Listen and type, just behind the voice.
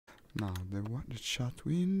Now the chat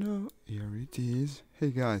window, here it is. Hey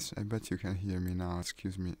guys, I bet you can hear me now.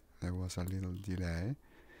 Excuse me, there was a little delay.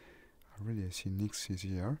 Already I see Nix is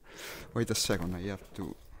here. Wait a second, I have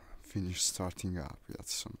to finish starting up. We had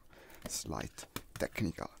some slight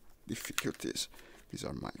technical difficulties. These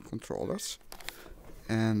are my controllers.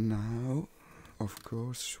 And now, of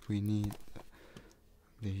course, we need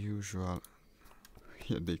the usual.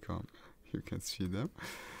 Here they come. You can see them.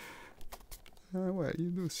 Well,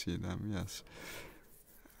 you do see them, yes.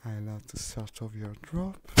 I'll have to start off your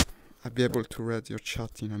drop. I'll be able to read your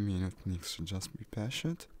chat in a minute, Nick, so just be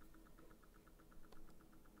patient.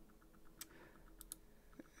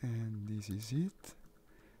 And this is it.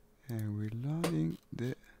 And we're loading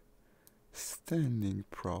the standing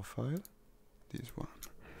profile. This one.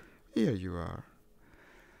 Here you are.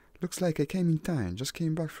 Looks like I came in time. Just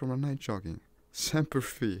came back from a night jogging. Semper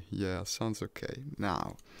Fi. Yeah, sounds okay.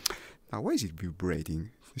 Now, why is it vibrating?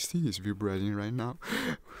 This thing is vibrating right now.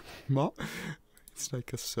 It's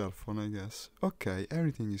like a cell phone, I guess. Okay,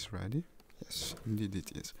 everything is ready. Yes, indeed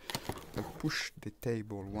it is. I'll push the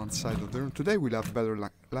table one side of the room. Today we'll have better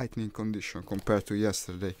lighting condition compared to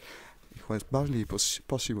yesterday. It was barely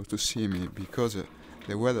possible to see me because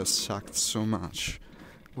the weather sucked so much.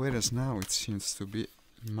 Whereas now it seems to be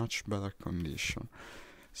much better condition.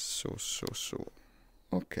 So.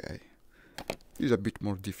 Okay. This is a bit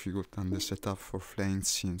more difficult than the setup for flying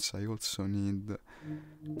scenes. I also need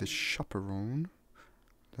the chaperone.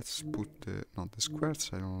 Let's put the squares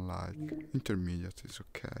I don't like. Intermediate is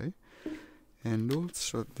okay. And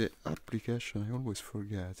also the application, I always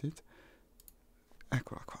forget it.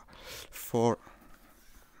 Eccola qua. For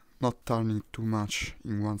not turning too much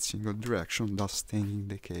in one single direction, thus staining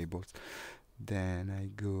the cables. Then I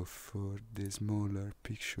go for the smaller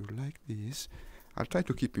picture like this. I'll try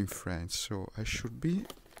to keep in frame, so I should be...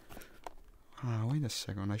 wait a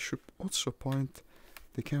second, I should also point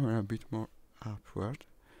the camera a bit more upward.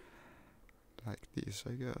 Like this,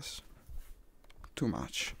 I guess. Too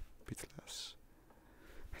much, a bit less.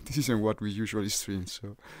 This isn't what we usually stream,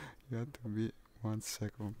 so you have to be 1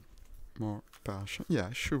 second more patient. Yeah,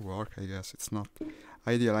 it should work, I guess. It's not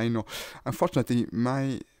ideal, I know. Unfortunately,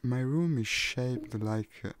 my room is shaped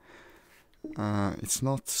like... it's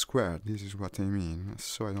not square, this is what I mean.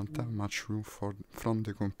 So I don't have much room from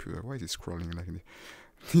the computer. Why is it scrolling like this?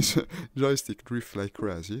 This joystick drifts like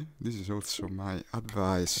crazy. This is also my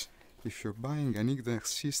advice. If you're buying an Xbox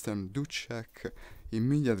system, do check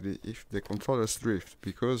immediately if the controllers drift,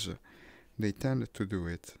 because they tend to do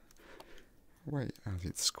it. Why has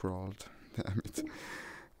it scrolled? Damn it.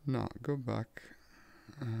 No, go back.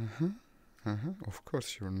 Of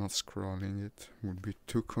course you're not scrolling, it would be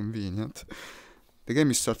too convenient. The game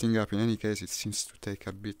is starting up, in any case it seems to take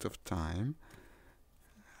a bit of time.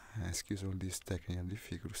 Excuse all these technical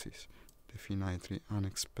difficulties, definitely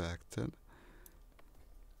unexpected.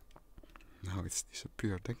 Now it's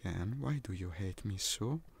disappeared again. Why do you hate me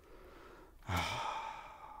so?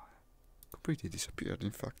 Completely disappeared,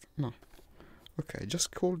 in fact. No. Okay, just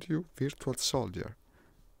called you Virtual Soldier.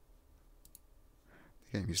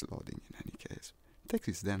 The game is loading in any case. It takes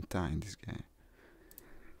its damn time, this game.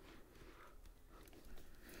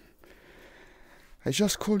 I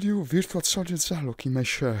just called you Virtual Soldier Zalok in my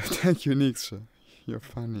shirt. Thank you, Nix. You're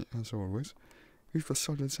funny as always. Virtual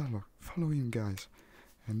Soldier Zalok. Follow him, guys.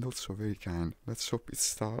 And also very kind. Let's hope it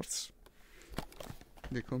starts.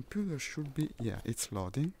 The computer should be... yeah, it's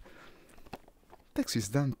loading. Takes its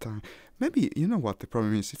damn time. Maybe, you know what the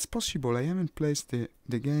problem is? It's possible I haven't placed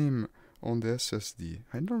the game on the SSD.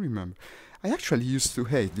 I don't remember. I actually used to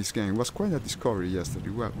hate this game. It was quite a discovery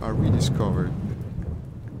yesterday. Well, a rediscovery.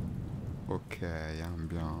 Okay,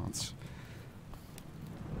 ambience.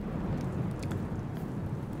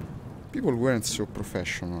 People weren't so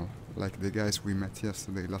professional, like the guys we met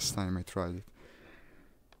yesterday, last time I tried it.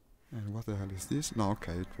 And what the hell is this? No,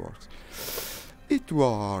 okay, it works. It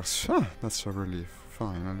works! Ah, that's a relief,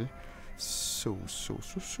 finally. So,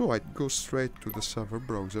 I'd go straight to the server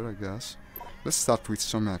browser, I guess. Let's start with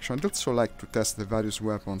some action. I'd also like to test the various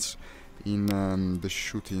weapons in the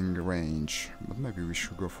shooting range, but maybe we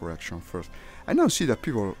should go for action first. I now see that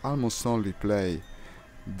people almost only play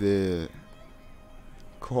the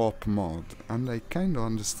co-op mode, and I kind of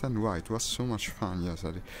understand why. It was so much fun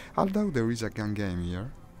yesterday. Although there is a gun game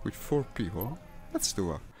here with 4 people, let's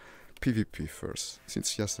do a PvP first,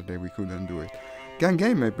 since yesterday we couldn't do it. Gun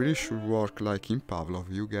game I believe should work like in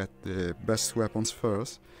Pavlov. You get the best weapons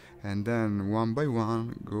first, and then one by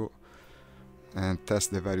one go and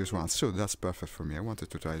test the various ones. So that's perfect for me. I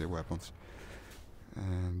wanted to try the weapons.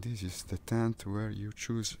 And this is the tent where you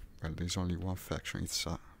choose... well, there's only one faction. It's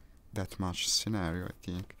a deathmatch scenario, I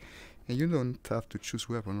think. And you don't have to choose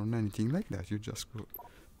weapon or anything like that, you just go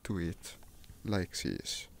to it, like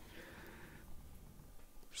this.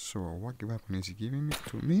 So, what weapon is he giving me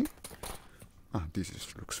to me? Ah,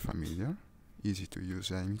 looks familiar. Easy to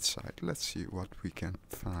use aim inside. Let's see what we can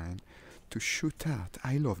find to shoot at.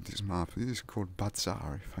 I love this map. This is called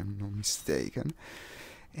Bazaar, if I'm not mistaken.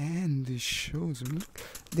 And it shows me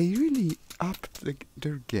they really upped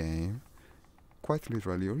their game. Quite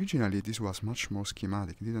literally. Originally this was much more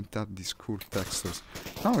schematic. It didn't have these cool textures.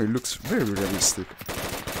 Now it looks very realistic.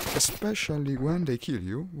 Especially when they kill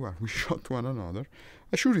you. Well, we shot one another.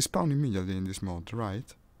 I should respawn immediately in this mode, right?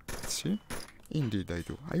 Let's see. Indeed I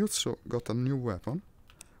do. I also got a new weapon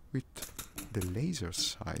with the laser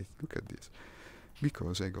sight. Look at this.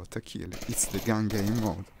 Because I got a kill. It's the gun game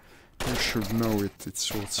mode. You should know it.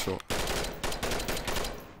 It's also...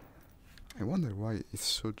 I wonder why it's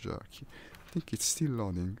so jerky. I think it's still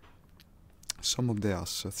loading some of the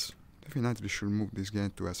assets. Definitely should move this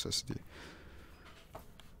game to SSD.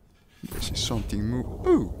 This is something move.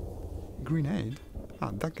 Oh! Grenade.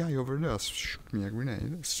 Ah, that guy over there shoot me a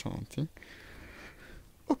grenade or something.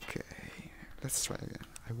 Okay, let's try again.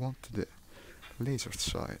 I want the laser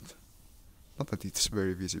sight. Not that it's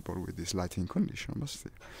very visible with this lighting condition, but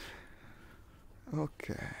still.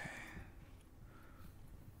 Okay.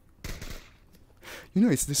 You know,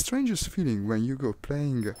 it's the strangest feeling when you go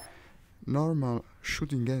playing normal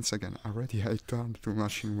shooting games again. Already I turned too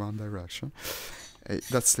much in one direction.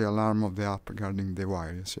 That's the alarm of the app guarding the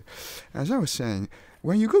wire, you see. As I was saying,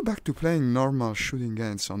 when you go back to playing normal shooting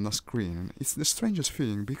games on the screen, it's the strangest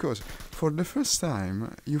feeling because for the first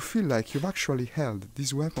time you feel like you've actually held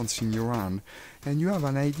these weapons in your hand and you have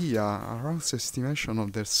an idea, a rough estimation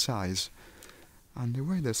of their size and the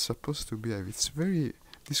way they're supposed to behave. It's very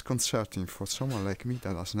disconcerting for someone like me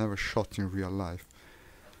that has never shot in real life.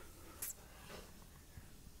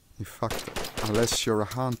 In fact, unless you're a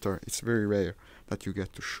hunter, it's very rare that you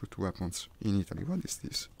get to shoot weapons in Italy. What is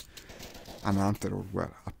this? An hunter, or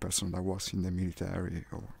well, a person that was in the military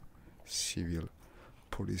or civil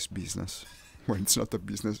police business. Well, it's not a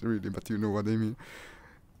business really, but you know what I mean.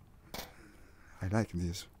 I like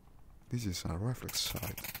this. This is a reflex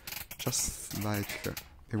sight, just like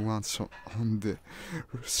the ones on the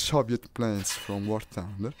Soviet planes from War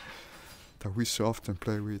Thunder that we so often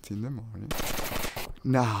play with in the morning.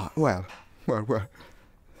 Nah, well.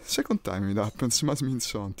 Second time it happens, must mean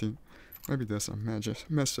something. Maybe there's a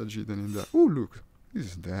message hidden in there. Oh, look, this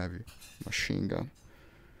is the heavy machine gun.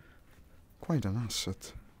 Quite an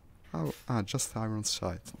asset. Oh, just iron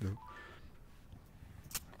sight, though.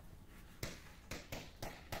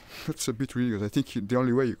 That's a bit ridiculous. I think the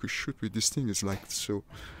only way you could shoot with this thing is like so.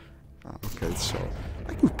 Okay, so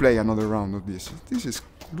I could play another round of this.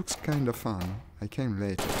 Looks kind of fun. I came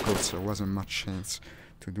late, of course, there wasn't much chance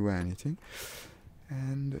to do anything.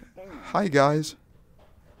 And hi guys.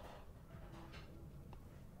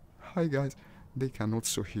 Hi guys. They can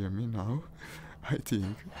also hear me now, I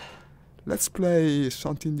think. Let's play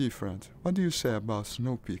something different. What do you say about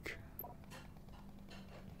Snow Peak?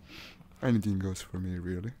 Anything goes for me,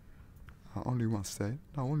 really. Only one stayed.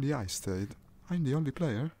 No, only I stayed. I'm the only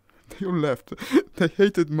player. They all left. They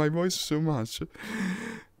hated my voice so much.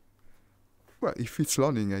 Well, if it's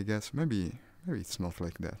loading, I guess. Maybe it's not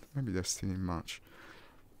like that. Maybe they're still in match.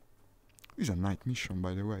 It's a night mission,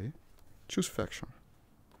 by the way. Choose faction.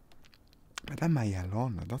 But am I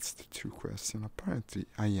alone? That's the true question. Apparently,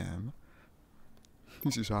 I am.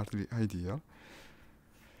 This is hardly ideal.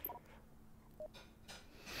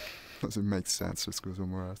 Doesn't make sense. Let's go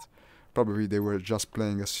somewhere else. Probably they were just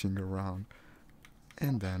playing a single round.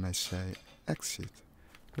 And then I say exit.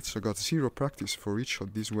 So I got 0 practice for each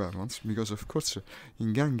of these weapons, because of course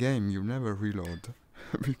in gun game you never reload,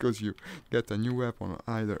 because you get a new weapon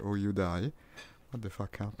either or you die. What the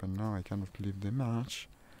fuck happened now? I cannot leave the match.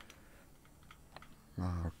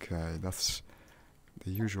 Okay, that's the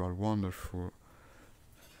usual wonderful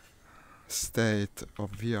state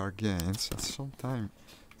of VR games that sometimes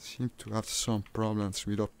seem to have some problems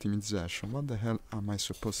with optimization. What the hell am I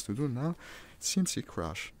supposed to do now? It seems it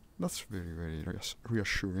crashed. That's very, very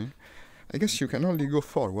reassuring. I guess you can only go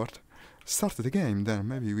forward. Start the game, then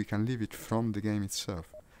maybe we can leave it from the game itself.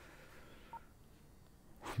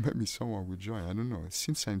 Maybe someone will join, I don't know.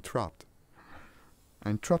 Since I'm trapped.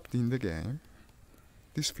 I'm trapped in the game.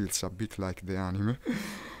 This feels a bit like the anime.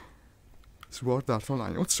 Sword Art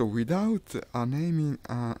Online. Also, without aiming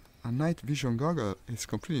a night vision goggle, it's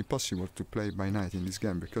completely impossible to play by night in this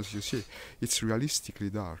game, because you see, it's realistically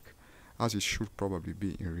dark, as it should probably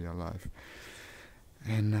be in real life.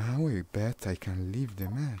 And now I bet I can leave the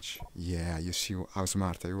match. Yeah, you see how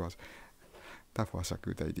smart I was. That was a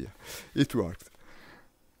good idea. It worked.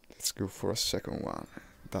 Let's go for a second one.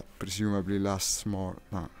 That presumably lasts more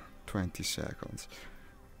than 20 seconds.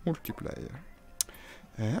 Multiplayer.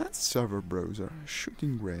 Server browser.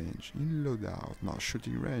 Shooting range. In loadout. No,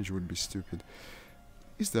 shooting range would be stupid.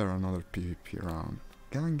 Is there another PvP round?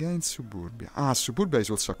 Gang in Suburbia. Ah, Suburbia is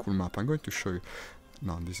also a cool map. I'm going to show you.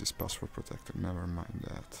 No, this is password protected. Never mind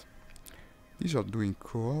that. These are doing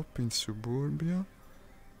co-op in Suburbia.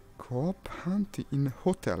 Co-op hunt in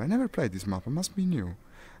hotel. I never played this map. It must be new.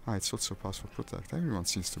 Ah, it's also password protected. Everyone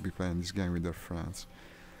seems to be playing this game with their friends.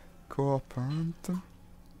 Co-op hunt.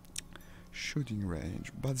 Shooting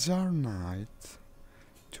range. Bazaar night.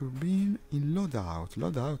 Turbine in loadout.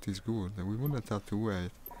 Loadout is good. We wouldn't have to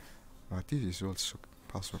wait. But this is also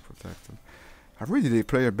password protected. Really, the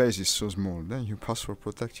player base is so small. Then you password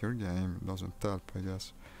protect your game. It doesn't help, I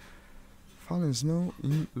guess. Fallen Snow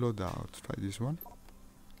in loadout. Try this one.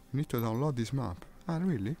 You need to download this map. Ah,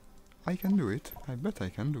 really? I can do it. I bet I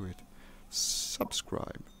can do it.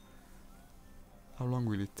 Subscribe. How long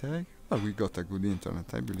will it take? Well, we got a good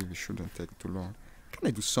internet. I believe it shouldn't take too long. Can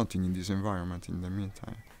I do something in this environment in the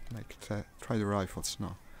meantime? Like try the rifles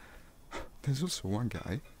now. There's also one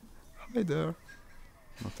guy. Hi there.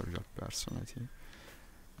 Not a real person, I think.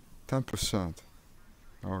 10%.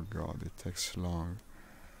 Oh god, it takes long.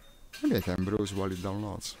 Maybe I can browse while it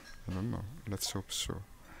downloads. I don't know. Let's hope so.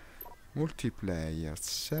 Multiplayer.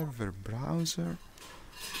 Server browser.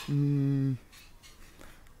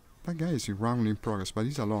 That guy is in round in progress, but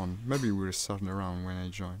he's alone. Maybe we'll restart the round when I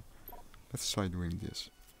join. Let's try doing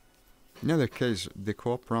this. In either case, the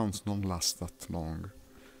co-op rounds don't last that long.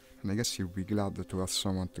 And I guess you'll be glad to have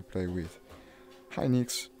someone to play with. Hi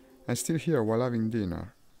Nix, I'm still here while having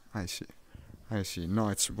dinner. I see. I see. No,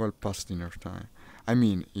 it's well past dinner time. I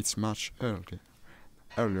mean, it's much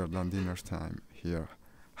earlier than dinner time here.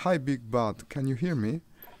 Hi Big Bud, can you hear me?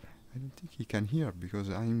 I don't think he can hear because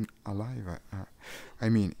I'm alive. I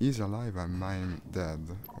mean, he's alive and I'm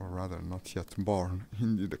dead, or rather not yet born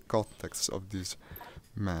in the context of this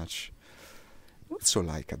match. Also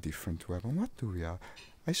like a different weapon. What do we have?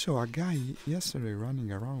 I saw a guy yesterday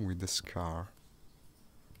running around with the scar.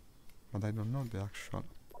 But I don't know the actual...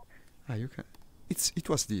 Ah, you can... It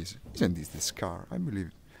was this. Isn't this the scar? I believe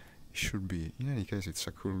it should be. In any case, it's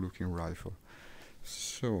a cool looking rifle.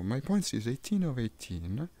 So, my points is 18 of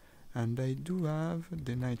 18. And I do have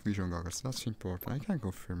the night vision goggles. That's important. I can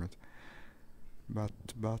confirm it. But...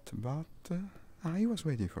 Ah, he was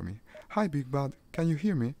waiting for me. Hi, Big Bud. Can you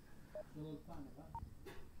hear me?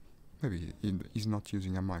 Maybe he's not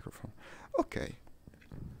using a microphone. Okay.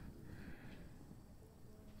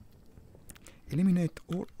 Eliminate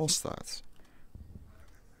all hostiles.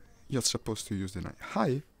 You're supposed to use the knife.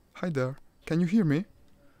 Hi. Hi there. Can you hear me?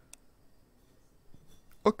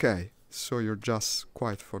 Okay. So you're just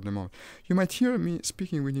quiet for the moment. You might hear me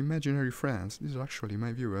speaking with imaginary friends. These are actually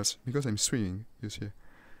my viewers, because I'm streaming, you see.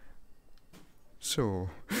 So,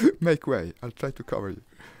 make way. I'll try to cover you.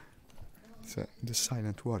 It's the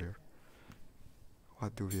Silent Warrior.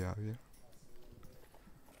 What do we have here?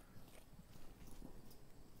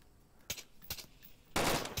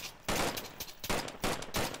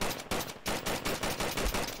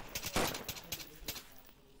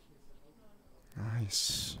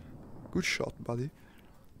 Nice. Good shot, buddy.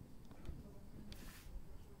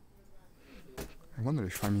 I wonder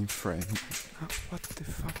if I'm in frame. Oh, what the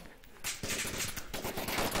fuck?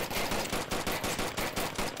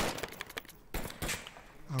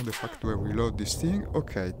 How the fuck do I reload this thing?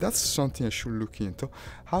 Okay, that's something I should look into.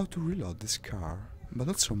 How to reload this car. But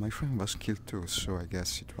also my friend was killed too, so I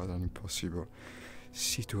guess it was an impossible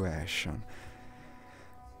situation.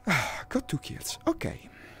 Got 2 kills. Okay.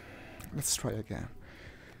 Let's try again.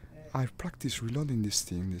 I've practiced reloading this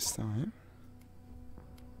thing this time.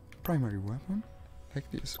 Primary weapon. Like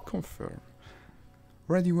this. Confirm.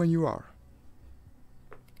 Ready when you are.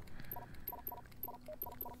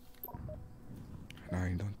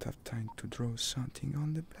 I don't have time to draw something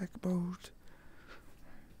on the blackboard.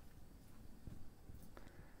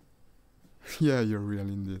 Yeah, you're real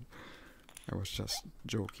indeed. I was just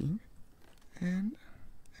joking. And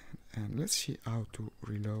let's see how to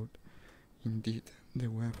reload indeed the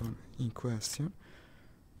weapon in question.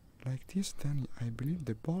 Like this, then I believe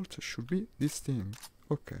the bolt should be this thing.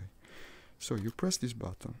 Okay. So you press this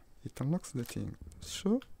button. It unlocks the thing.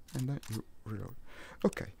 So, and then you reload.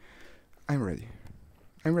 Okay. I'm ready.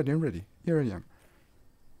 I'm ready. Here I am.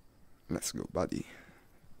 Let's go, buddy.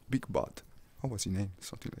 Big Bud. What was his name?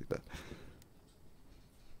 Something like that.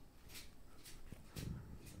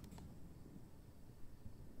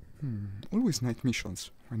 Always night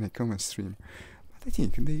missions when I come and stream. I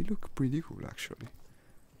think they look pretty cool actually.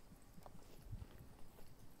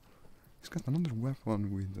 He's got another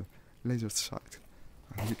weapon with a laser sight.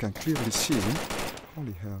 And you can clearly see him.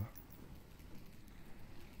 Holy hell.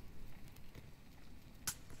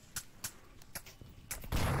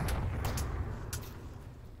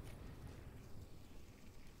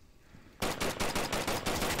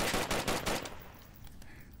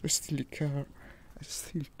 I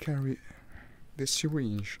still carry the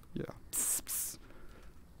syringe. Yeah. Psst, psst.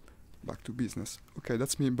 Back to business. Okay,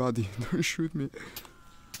 that's me, buddy. Don't shoot me.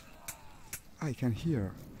 I can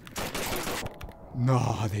hear.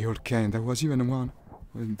 No, they all can. There was even one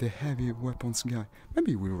with the heavy weapons guy.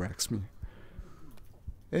 Maybe he will wreck me.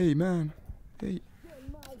 Hey, man. Hey.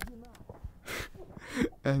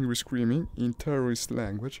 Angry screaming in terrorist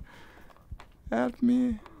language. Help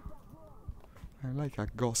me. I like a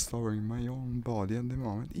ghost over in my own body at the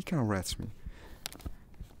moment. He can arrest me.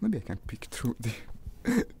 Maybe I can peek through the...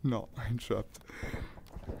 No, I'm trapped.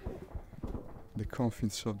 The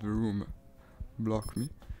confines of the room block me.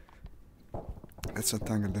 Let's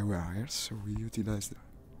untangle the wires, so we utilize the...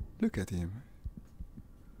 Look at him.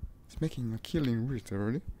 He's making a killing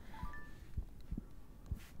literally.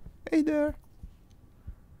 Hey there!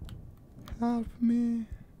 Help me!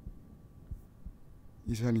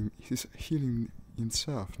 He's healing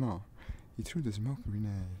himself now. He threw the smoke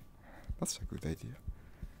grenade. That's a good idea.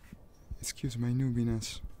 Excuse my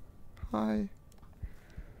noobiness. Hi.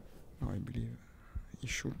 No, I believe he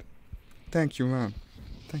should. Thank you, man.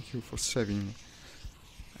 Thank you for saving me.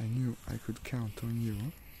 I knew I could count on you.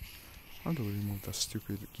 How do we remove that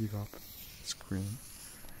stupid give up screen?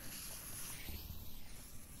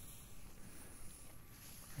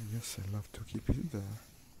 I guess I love to keep it there.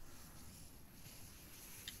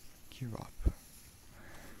 Give up.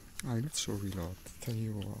 Let's reload. Tell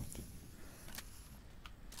you what.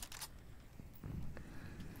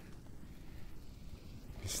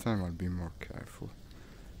 This time I'll be more careful.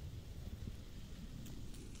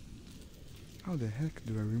 How the heck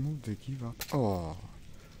do I remove the give up? Oh!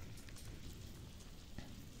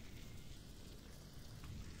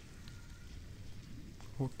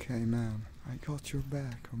 Okay, man. I got your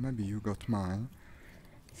back. Or maybe you got mine.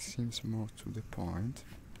 Seems more to the point.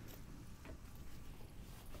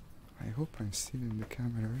 I hope I'm still in the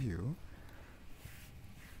camera view.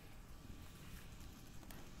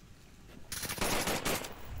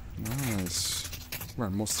 Nice. Well,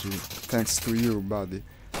 mostly thanks to you, buddy.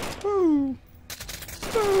 Woo!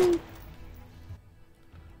 Woo!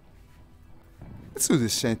 Let's do the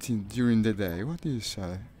same thing during the day. What do you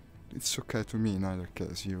say? It's okay to me in either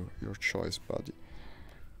case. Your choice, buddy.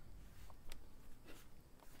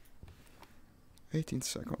 18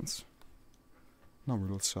 seconds. Now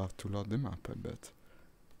we'll also have to load the map, I bet.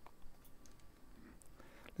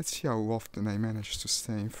 Let's see how often I manage to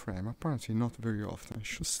stay in frame. Apparently not very often. I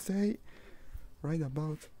should stay right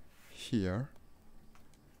about here.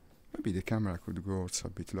 Maybe the camera could go also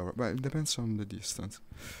a bit lower, but it depends on the distance.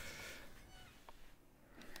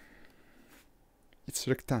 It's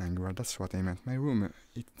rectangular, that's what I meant. My room,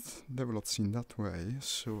 it develops in that way,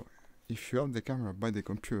 so if you have the camera by the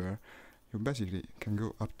computer, you basically can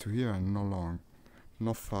go up to here and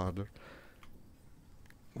no farther.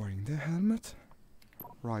 Wearing the helmet.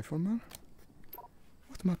 Rifleman.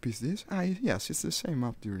 What map is this? Yes, it's the same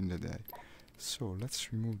map during the day. So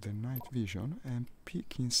let's remove the night vision and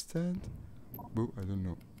pick instead. Boo, I don't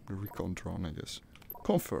know. The recon drone, I guess.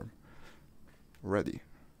 Confirm. Ready.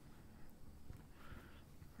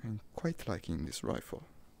 I'm quite liking this rifle.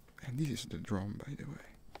 And this is the drone, by the way.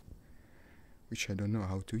 Which I don't know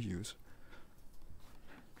how to use.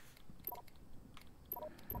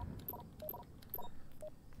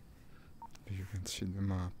 You can see the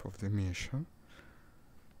map of the mission.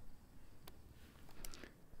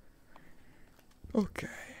 Okay.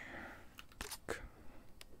 Blick.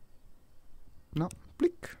 No,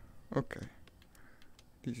 blick. Okay.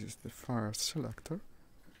 This is the fire selector.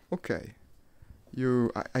 Okay.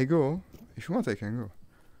 I go. If you want, I can go.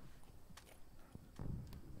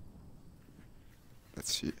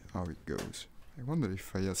 Let's see how it goes. I wonder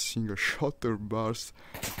if I have single shot or burst.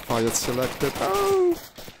 Fire selected. Oh!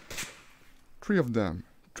 Three of them.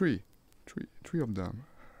 Three of them.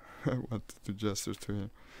 I wanted to gesture to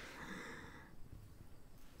him.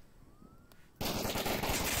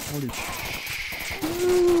 Holy sh...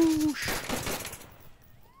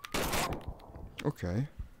 Okay.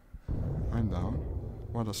 I'm down.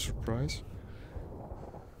 What a surprise.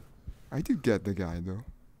 I did get the guy though.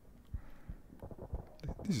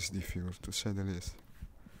 This is difficult to say the least.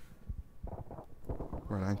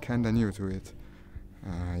 Well, I'm kinda new to it.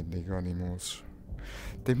 They got him also.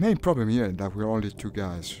 The main problem here is that we're only two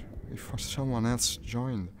guys. If someone else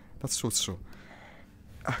joined, that's also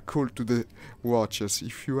a call to the watchers.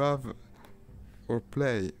 If you have or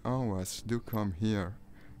play Onwards, do come here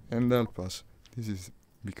and help us. This is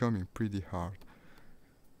becoming pretty hard.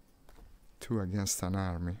 Two against an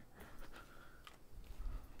army.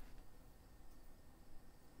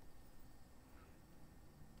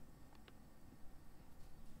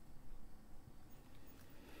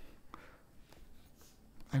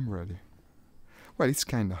 I'm ready. Well, it's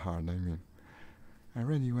kinda hard, I mean. I'm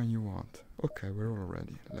ready when you want. Okay, we're all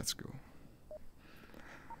ready. Let's go.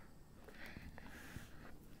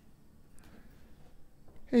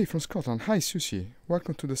 Hey, from Scotland. Hi, Susie.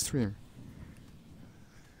 Welcome to the stream.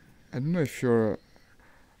 I don't know if you're an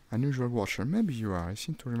unusual watcher. Maybe you are. I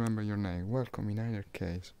seem to remember your name. Welcome in either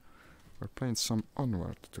case. We're playing some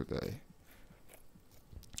Onward today.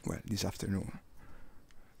 Well, this afternoon.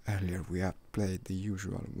 Earlier we had played the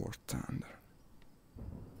usual War Thunder.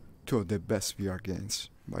 Two of the best VR games,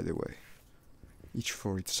 by the way. Each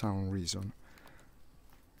for its own reason.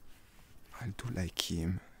 I'll do like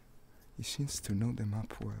him. He seems to know the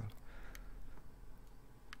map well.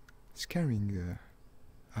 He's carrying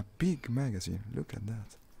a big magazine. Look at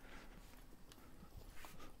that.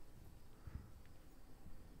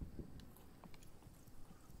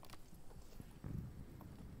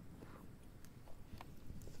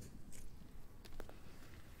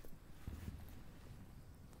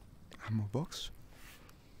 Ammo box.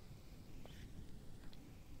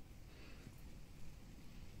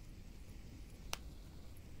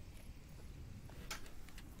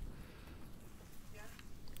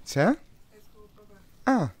 C'è?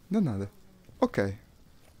 Ah, da nada. Ok.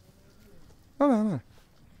 Va bene.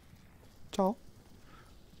 Ciao.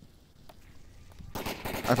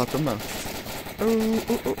 Hai fatto bene.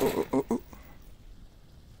 Oh.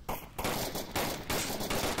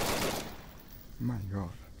 My god.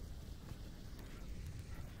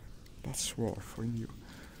 That's war for you.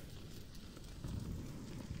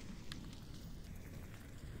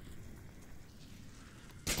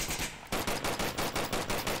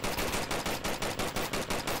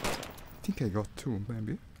 I think I got two,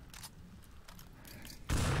 maybe.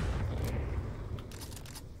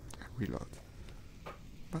 Reload.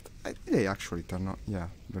 But they actually turn on. Yeah,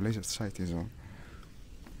 the laser sight is on.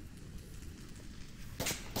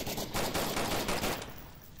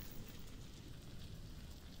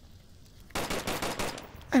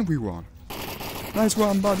 And we won. Nice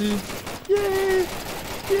one, buddy. Yay!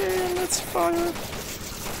 Yeah, let's fire.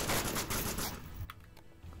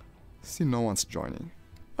 Still no one's joining.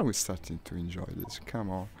 Are we starting to enjoy this? Come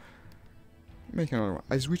on. Make another one.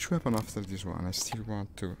 I switch weapon after this one. I still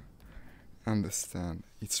want to understand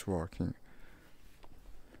it's working.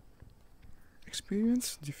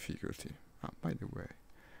 Experience difficulty. Ah, by the way,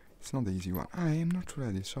 it's not the easy one. I am not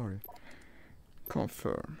ready, sorry.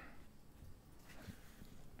 Confirm.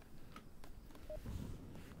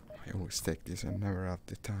 I always take this and never have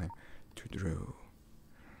the time to draw.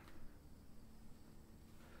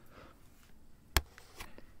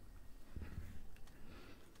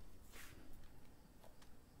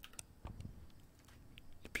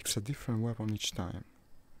 It picks a different weapon each time.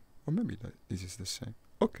 Or maybe this is the same.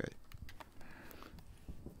 Okay.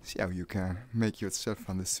 See how you can make yourself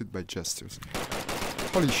understood by gestures.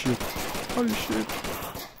 Holy shit! Holy shit!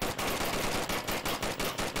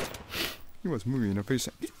 He was moving in a very...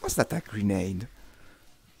 Was that a grenade?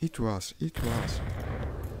 It was.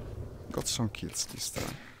 Got some kills this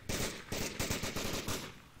time.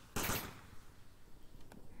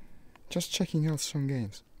 Just checking out some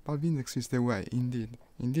games. Valve Index is the way, indeed.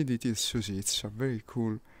 Indeed it is, Susie. It's a very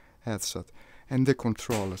cool headset. And the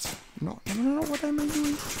controllers. No, what am I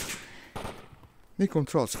doing? The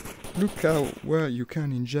controls. Look how where you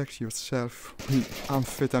can inject yourself with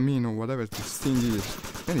amphetamine or whatever this thing is.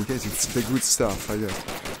 In any case, it's the good stuff, I guess.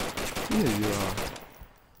 Here you are.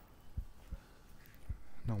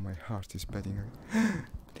 Now my heart is beating.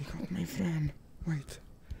 They got my friend. Wait.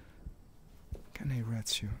 Can I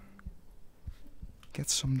rat you? Get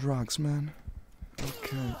some drugs, man.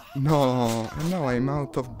 Okay. No, and now I'm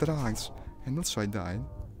out of drugs. And also I died.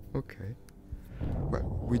 Okay. Well,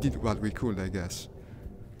 we did what we could, I guess.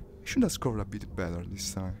 I should have scored a bit better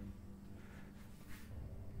this time.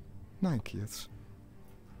 9 kills.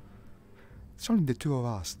 It's only the two of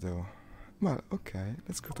us, though. Well, okay,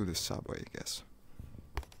 let's go to the subway, I guess.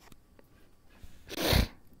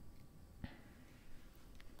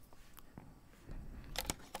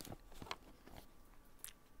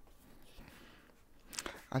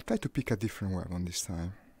 I'll try to pick a different weapon this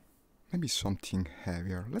time. Maybe something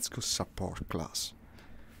heavier. Let's go support class.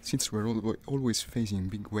 Since we're always facing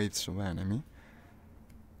big waves of enemy,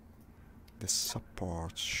 the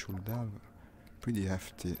support should have pretty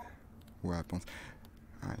hefty weapons.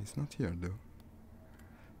 Ah, it's not here though.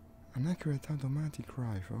 An accurate automatic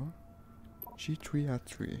rifle.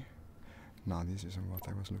 G3A3. No, this isn't what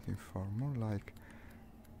I was looking for. More like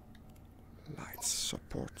light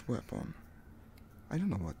support weapon. I don't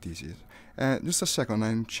know what this is. Just a second,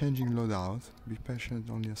 I'm changing loadout. Be patient,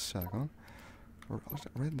 only a second.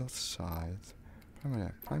 Red dot sight.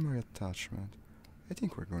 Primary attachment. I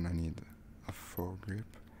think we're gonna need a foregrip.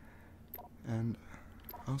 And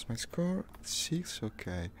how's my score? 6,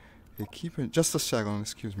 okay. Equipment, just a second,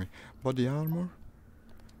 excuse me. Body armor.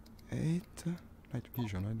 8. Night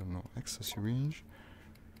vision, I don't know. Extra syringe.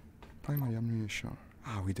 Primary ammunition.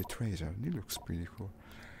 Ah, with the tracer. This looks pretty cool.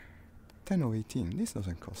 10 of 18. This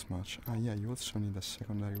doesn't cost much. Ah, yeah, you also need a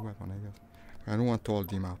secondary weapon, I guess. I don't want to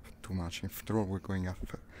hold him up too much. After all, we're going up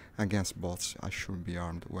against bots. I should be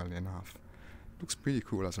armed well enough. Looks pretty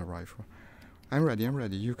cool as a rifle. I'm ready,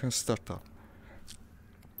 You can start up.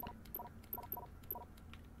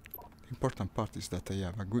 The important part is that I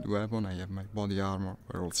have a good weapon, I have my body armor,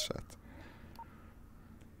 we're all set.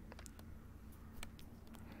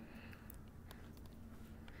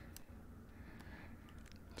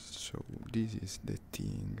 So this is the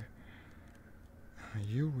thing.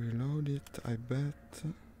 You reload it, I bet,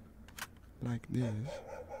 like this.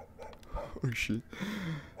 Oh shit.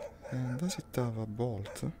 And does it have a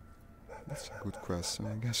bolt? That's a good question,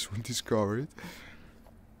 I guess we'll discover it.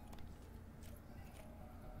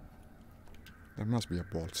 There must be a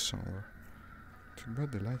bolt somewhere. Too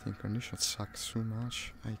bad the lighting conditions suck so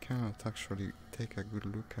much, I cannot actually take a good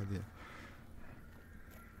look at it.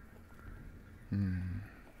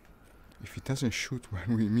 If it doesn't shoot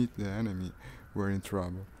when we meet the enemy, we're in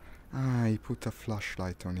trouble. Ah, I put a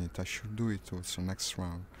flashlight on it. I should do it also next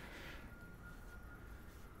round.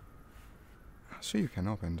 So you can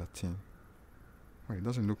open that thing. Oh, it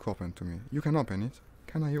doesn't look open to me. You can open it.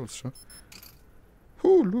 Can I also?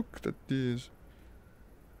 Oh, look at this.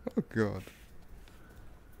 Oh god.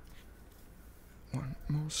 One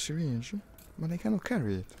more syringe. But I cannot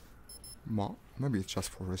carry it. Maybe it's just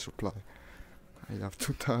for resupply. I have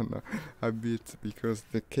to turn a bit because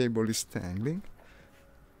the cable is tangling.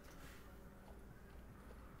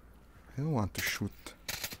 I don't want to shoot.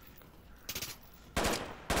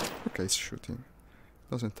 Okay, it's shooting.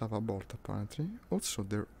 Doesn't have a bolt apparently. Also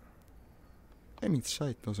there... aim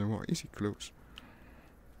sight doesn't work. Is it close?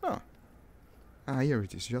 Ah, here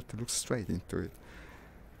it is. You have to look straight into it.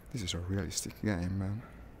 This is a realistic game, man.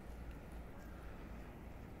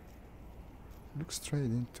 Look straight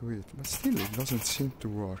into it, but still it doesn't seem to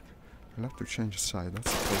work. I'll have to change side,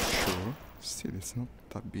 that's for sure. Still, it's not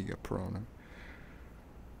that big a problem.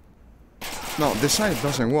 No, the side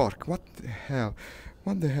doesn't work. What the hell?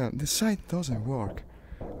 What the hell? The side doesn't work.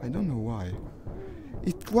 I don't know why.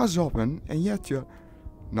 It was open, and yet you...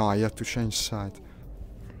 No, I had to change side.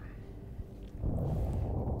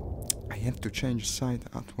 I had to change side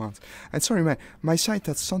at once. And sorry, man, my site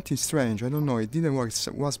had something strange. I don't know, it didn't work.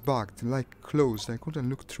 It was bugged, like closed. I couldn't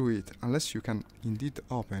look through it, unless you can indeed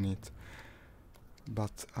open it.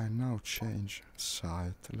 But I now change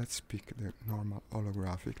site. Let's pick the normal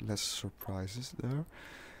holographic, less surprises there.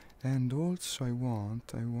 And also I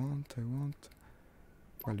want...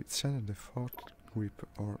 Well, it said the foregrip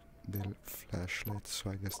or the flashlight,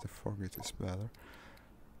 so I guess the foregrip is better.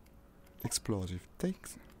 Explosive. Take...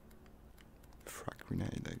 frag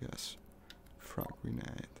grenade, I guess. Frag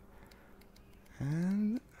grenade.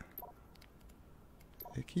 And...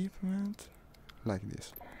 equipment... like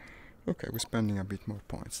this. Okay, we're spending a bit more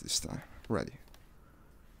points this time. Ready.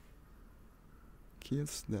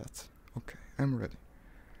 Kills that. Okay, I'm ready.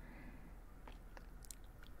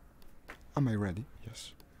 Am I ready?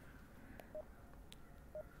 Yes.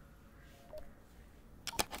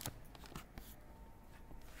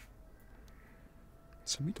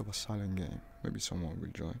 It's a bit of a silent game. Maybe someone will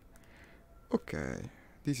join. Okay,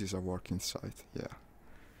 this is a working site, yeah.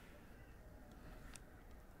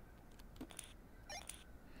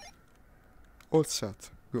 All set,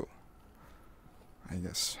 go. I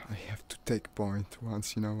guess I have to take point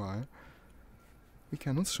once in a while. We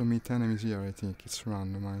can also meet enemies here, I think it's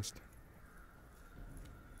randomized.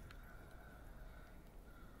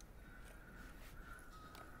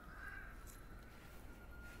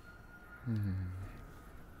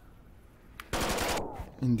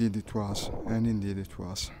 Indeed it was, and indeed it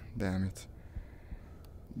was. Damn it.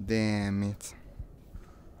 Damn it.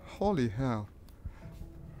 Holy hell.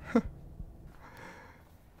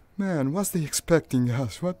 Man, was they expecting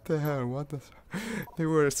us? What the hell? They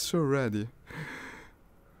were so ready.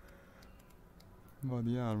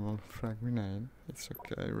 Body armor, frag grenade. It's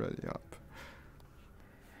okay, ready up.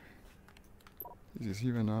 This is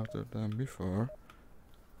even harder than before.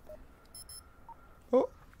 Oh,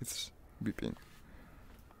 it's beeping.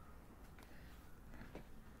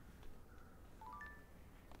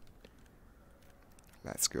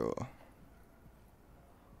 Let's go.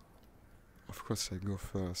 Of course I go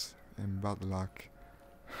first, and bad luck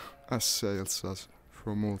assails us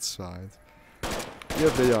from all sides. Here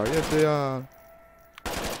they are, here they are!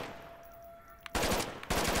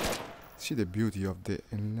 See the beauty of the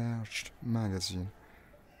enlarged magazine.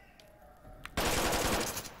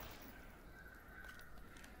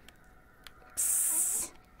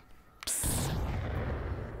 Psst. Psst.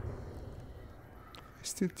 I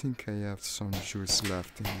still think I have some juice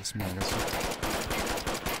left in this magazine.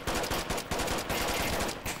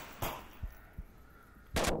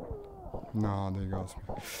 No, they got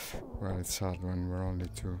me. Well, it's hard when we're only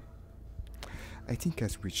two. I think I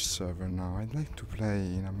switch server now. I'd like to play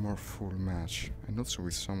in a more full match, and also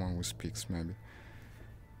with someone who speaks, maybe.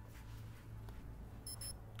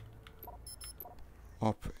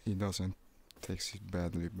 Hope he doesn't takes it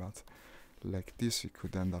badly, but like this it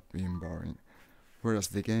could end up being boring. Whereas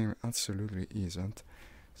the game absolutely isn't.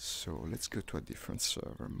 So let's go to a different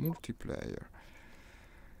server. Multiplayer.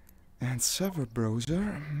 And server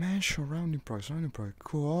browser, mention rounding price,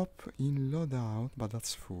 co-op in loadout, but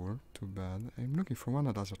that's full, too bad. I'm looking for one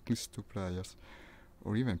that has at least 2 players,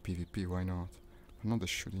 or even PvP, why not? But not the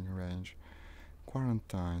shooting range.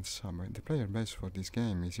 Quarantine, summer. The player base for this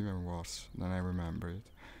game is even worse than I remember it.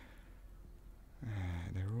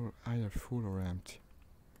 They're all either full or empty.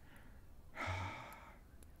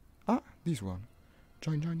 Ah, this one.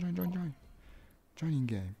 Join. Joining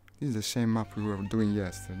game. This is the same map we were doing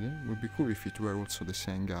yesterday. It would be cool if it were also the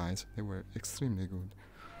same guys. They were extremely good.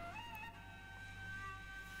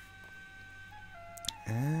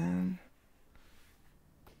 And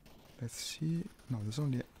let's see. No, there's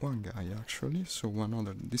only one guy actually, so one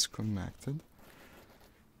other disconnected.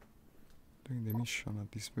 Doing the mission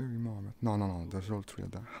at this very moment. No, there's all 3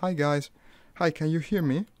 of them. Hi guys. Hi, can you hear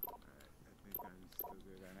me?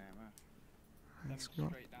 Let's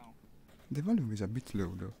go. The volume is a bit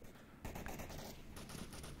low though.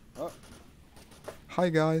 Oh. Hi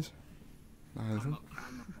guys.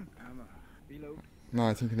 No,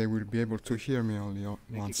 I think they will be able to hear me only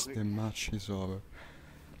once the match is over.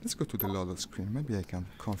 Let's go to the loadout screen. Maybe I can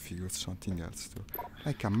configure something else too.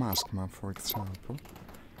 Like a mask man, for example.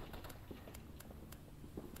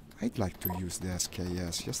 I'd like to use the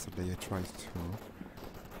SKS. Yesterday I tried to,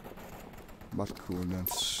 but couldn't.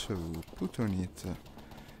 So put on it.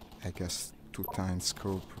 I guess 2 times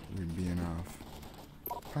scope will be enough.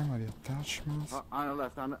 Primary attachments. Oh, on the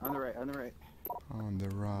left, on the right. On the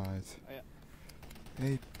right. Oh, yeah.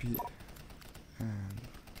 AP and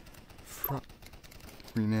frag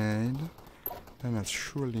grenade. Then I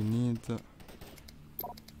surely need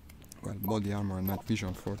well, body armor and night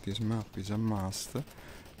vision for this map is a must.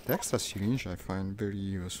 The extra syringe I find very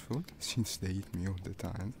useful since they hit me all the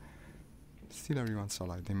time. Still everyone's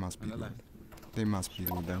alive, they must be good. They must be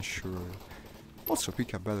good, I'm sure. Also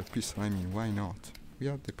pick a better pistol, I mean, why not? We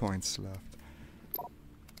have the points left.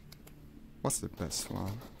 What's the best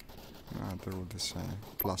one? Ah, they're all the same.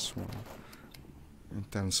 +1. In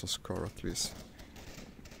terms of score at least.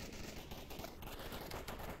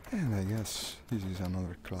 And I guess this is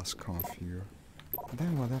another class configure.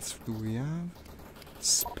 Then what else do we have?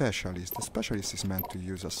 Specialist. The specialist is meant to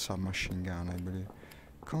use a submachine gun, I believe.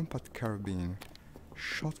 Compact carbine.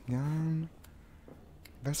 Shotgun.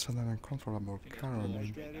 Versatile and controllable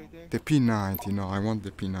carabine. The P90, no, I want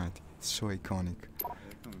the P90. It's so iconic.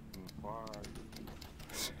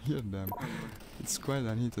 Hear them. It's quite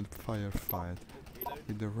a heated firefight.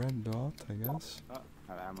 With the red dot, I guess.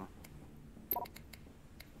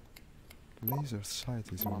 Laser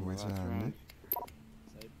sight is always handy.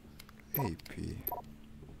 AP. Then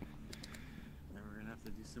we're gonna have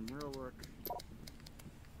to do some real work.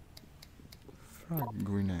 Frag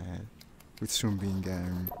grenade. Will soon be in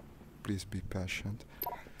game. Please be patient.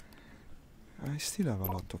 I still have a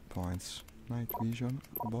lot of points. Night vision,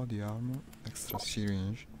 body armor, extra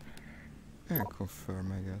syringe, and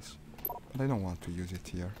confirm, I guess. But I don't want to use it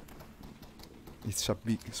here. It's a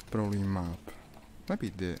big sprawling map. Maybe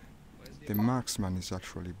the marksman is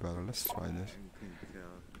actually better. Let's try this.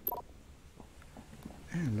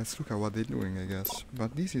 And let's look at what they're doing, I guess.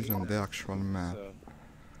 But this isn't the actual map.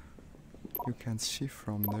 You can see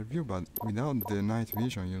from their view, but without the night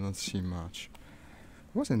vision you don't see much.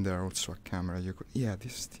 Wasn't there also a camera you could... Yeah,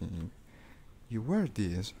 this thing. You wear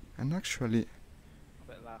this, and actually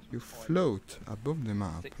you float above the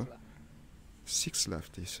map. 6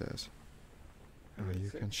 left, he says. You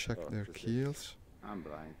Six? can check Oh, their it's a six. kills. I'm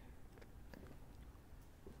blind.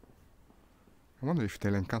 I wonder if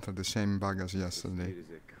they'll encounter the same bug as This yesterday. dude is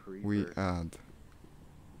a creeper. We had.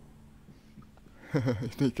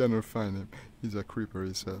 They cannot find him. He's a creeper,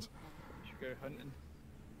 he says. Should go hunting.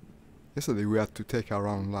 Yesterday we had to take our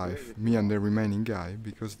own life, me and the remaining guy,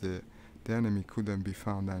 because the enemy couldn't be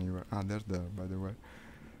found anywhere. Ah, they're there, by the way.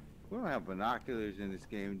 We don't have binoculars in this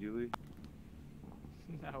game, do we?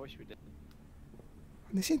 No, I wish we did.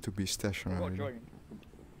 They seem to be What stationary. drawing?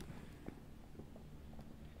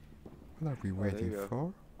 What are we there waiting you go.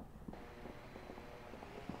 for?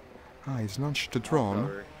 Ah, he's launched the drone.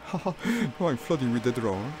 Cover. Oh, I'm floating with the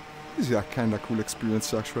drone. This is a kinda cool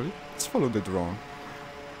experience actually. Let's follow the drone.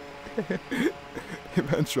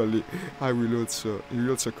 Eventually, it will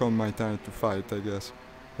also come my time to fight, I guess.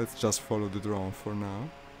 Let's just follow the drone for now.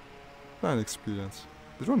 Fun experience.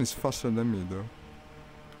 The drone is faster than me though.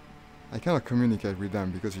 I cannot communicate with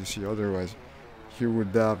them because you see, otherwise you would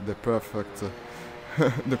have the perfect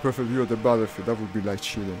the perfect view of the battlefield. That would be like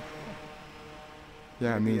cheating.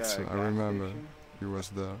 Yeah, Maybe Nitz, a I gas remember. station? He was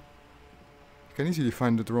there. You can easily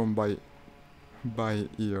find the drone by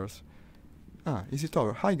ears. Ah, is it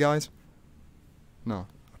over? Hi guys! No,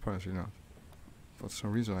 apparently not. For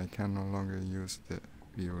some reason I can no longer use the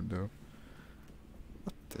view though.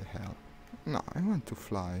 What the hell? No, I want to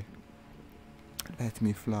fly. Let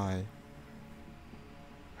me fly.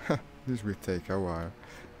 This will take a while.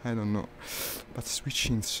 I don't know. But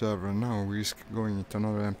switching server now, we risk going into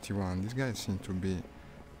another empty one. These guys seem to be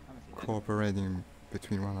cooperating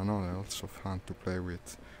between one another, also fun to play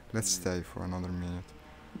with. Let's stay for another minute.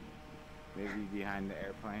 Maybe behind the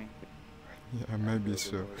airplane. Yeah, maybe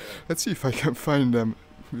so. Over there. Let's see if I can find them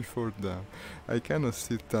before them. I cannot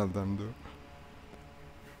still tell them though.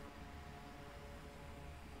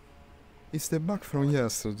 It's the bug from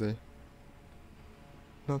yesterday.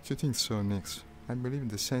 Don't you think so, Nix? I believe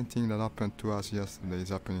the same thing that happened to us yesterday is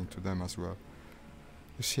happening to them as well.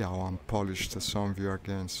 You see how unpolished some VR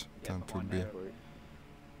games tend to behind be. there.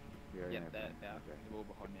 We are in Yep, there. they are. Okay. They're all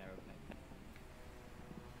behind the aeroplane.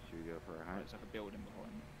 Should we go for a Oh, hunt? it's like a building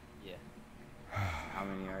behind me. Yeah. How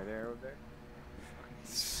many are there over there?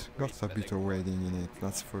 It's got a bit of wading in it,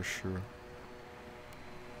 that's for sure.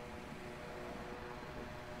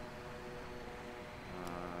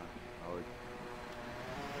 Oh,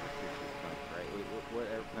 right. Wait, what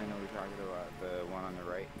airplane are we talking about? The one on the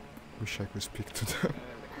right? Wish I could speak to them. They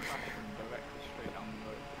come back from directly straight down the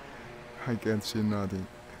road. I can't see nothing.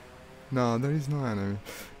 No, there is no enemy.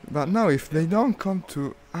 But now if they don't come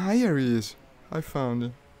to... Ah, here he is. I found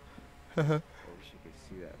him. I wish you could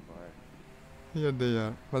see that bar. Here they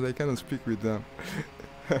are, but I cannot speak with them.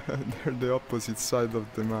 They're the opposite side of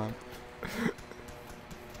the map.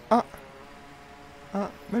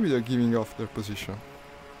 Maybe they're giving off their position.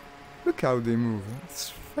 Look how they move. It's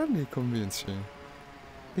fairly convincing.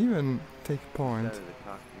 They even take point. That is a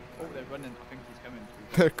cockpit. Oh, they're running. I think he's coming.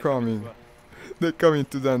 They're coming. They're coming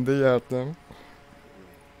to them. They heard them.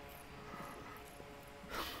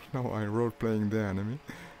 Now I'm role-playing the enemy.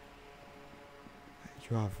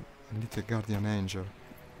 You have a little guardian angel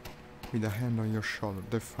with a hand on your shoulder.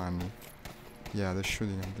 They're funny. Yeah, they're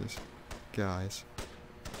shooting at these guys.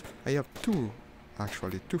 I have two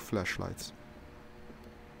flashlights.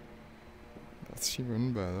 That's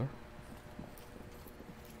even better.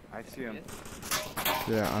 I see him.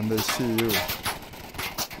 Yeah, and they see you.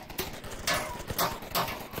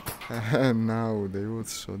 And now they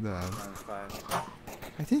also dead.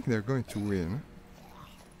 I think they're going to win.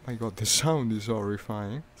 My god, the sound is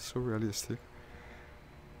horrifying. So realistic.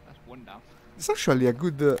 That's one down. It's actually a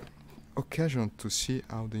good occasion to see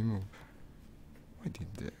how they move. Why did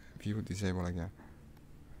the view disable again?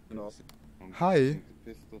 Hi,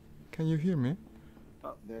 can you hear me?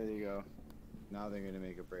 Oh, there you go. Now they're gonna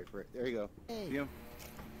make a break for it. There you go. See him?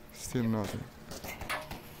 Still nothing.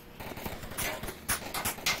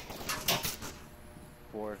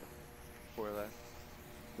 Four left.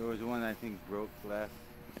 There was one I think broke left.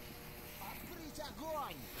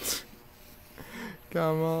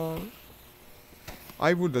 Come on.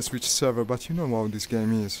 I would have switched server, but you know how this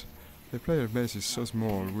game is. The player base is so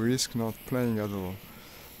small, we risk not playing at all.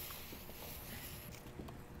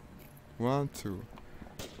 1, 2.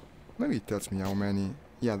 Maybe it tells me how many.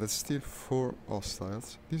 Yeah, that's still 4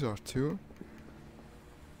 hostiles. These are 2.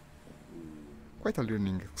 Quite a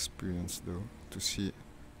learning experience though, to see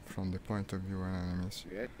from the point of view of enemies.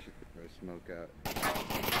 Yeah, or smoke out.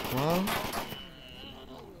 1.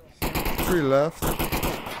 3 left.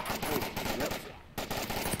 Yep.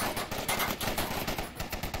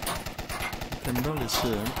 You can barely see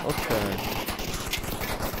him. Okay.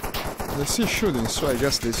 They see shooting, so I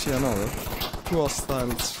guess they see another. Two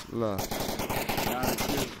hostiles left. Down to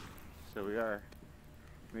two. So we are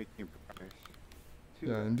making progress. Two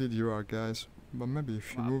Yeah, left. indeed you are, guys. But maybe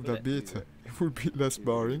if you Well, moved a let bit, me it would be less You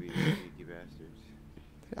boring. sneaky bastards.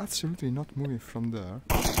 They're absolutely not moving from there.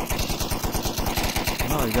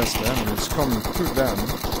 Now I guess the enemy is coming to them.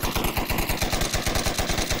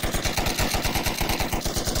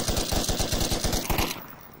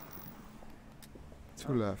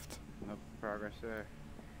 Two left. No progress there.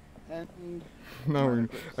 And Now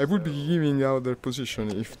I would be giving out their position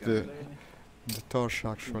if the Clearly. torch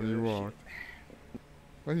actually worked.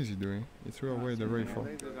 What is he doing? He threw away the rifle.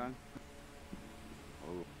 lasers on.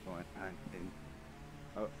 Oh, going on.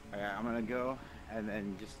 Oh, yeah, I'm gonna go and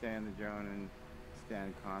then just stay on the drone and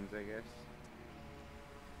stand comms, I guess.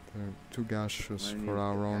 They're too gaseous When for you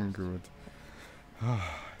our get own past. good.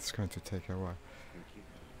 It's going to take a while.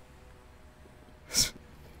 Thank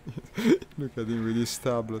you. Look at him with his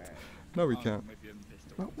tablet. Alright. Now we Oh, can. maybe a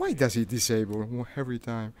pistol. Why does he disable every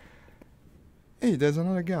time? Hey, there's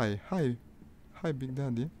another guy. Hi. Hi, Big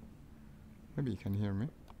Daddy. Maybe he can hear me.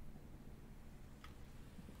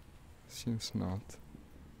 Seems not.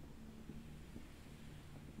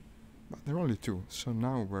 But there are only two, so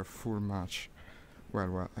now we're full match.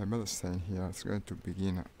 Well, I better stay in here. It's going to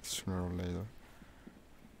begin sooner or later.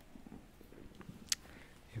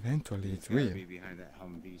 Eventually It's it gotta will. be behind that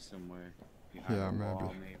Humvee somewhere. Behind Yeah, the maybe.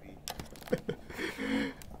 wall,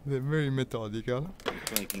 maybe. They're very methodical.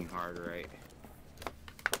 Thinking hard, right?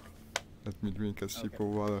 Let me drink a sip Okay. of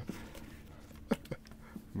water.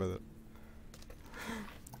 Better.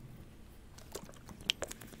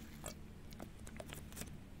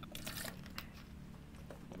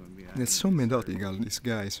 They're so methodical, these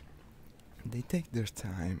guys. They take their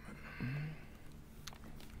time.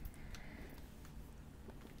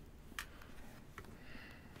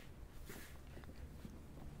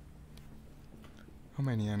 How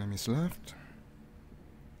many enemies left?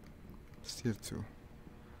 Still two.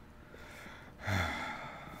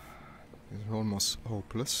 It's almost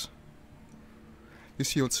hopeless. You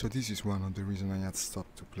see, also this is one of the reasons I had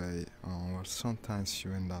stopped to play Onward. Sometimes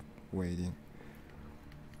you end up waiting.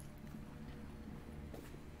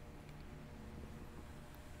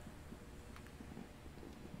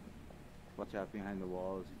 Watch out behind the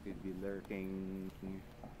walls. He could be lurking.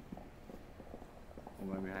 I'm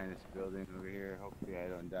going behind this building over here. Hopefully I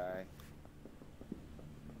don't die.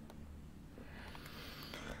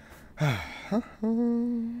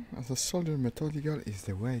 As a soldier, methodical is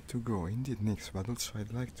the way to go. Indeed, Nix, but also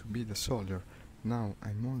I'd like to be the soldier. Now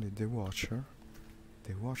I'm only the watcher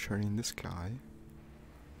in the sky.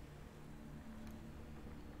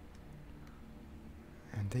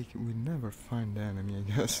 And they will never find the enemy, I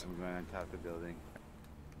guess. I'm going on top of the building.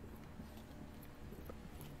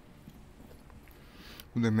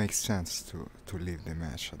 Would it make sense to leave the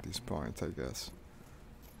match at this point, I guess?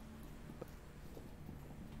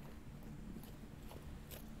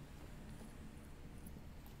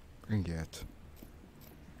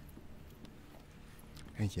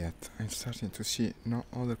 And yet, I'm starting to see no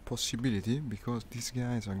other possibility, because these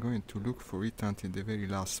guys are going to look for it until the very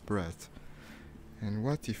last breath. And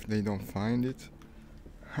what if they don't find it?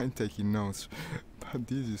 I'm taking notes, but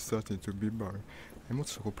this is starting to be boring. I'm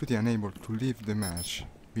also completely unable to leave the match,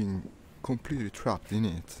 being completely trapped in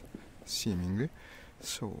it, seemingly.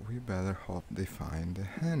 So we better hope they find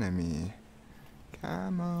the enemy.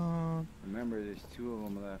 Come on! Remember, there's two of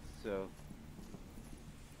them left, so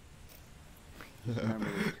Yeah, remember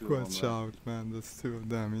there's two of watch them out, man, there's two of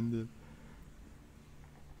them indeed.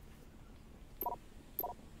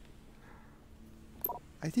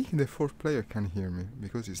 I think the fourth player can hear me,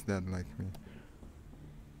 because he's dead like me.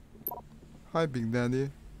 Hi, Big Daddy.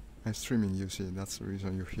 I'm streaming, you see, that's the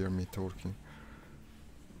reason you hear me talking.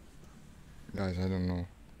 Guys, I don't know.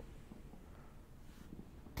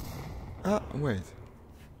 Ah, wait.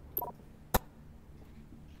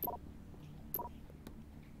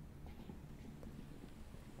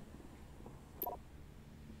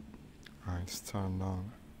 I turned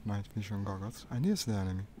on night vision goggles. And here's the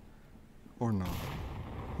enemy. Or no.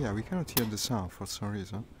 Yeah, we cannot hear the sound for some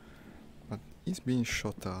reason. But he's being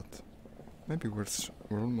shot at. Maybe we're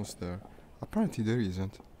almost there. Apparently there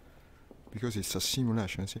isn't. Because it's a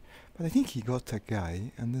simulation, see? But I think he got a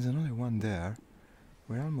guy, and there's another one there.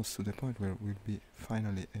 We're almost to the point where we'll be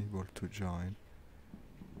finally able to join.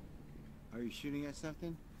 Are you shooting at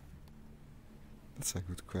something? That's a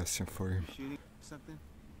good question for him. Shooting at something?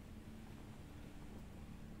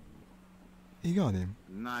 He got him.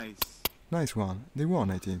 Nice. Nice one. They won,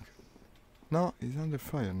 I think. No, he's under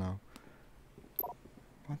fire now.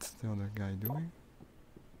 What's the other guy doing?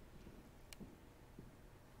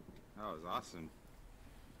 That was awesome.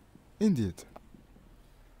 Indeed.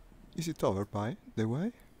 Is it over by the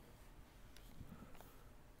way?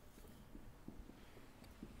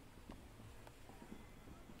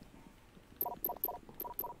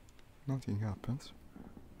 Nothing happens.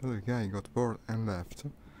 The other guy got bored and left.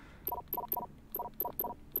 Did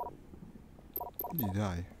he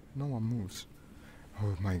die? No one moves.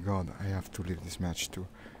 Oh my god, I have to leave this match too.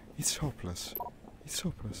 It's hopeless. It's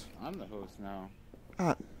hopeless. I'm the host now.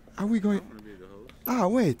 Ah, are we going... I'm gonna be the host. Ah,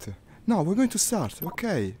 wait. No, we're going to start.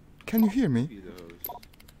 Okay. Can you hear me? Be the host.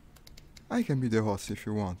 I can be the host if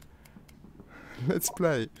you want. Let's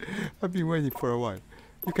play. I've been waiting for a while.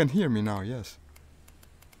 You can hear me now, yes.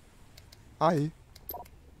 Hi.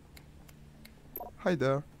 Hi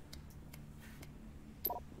there.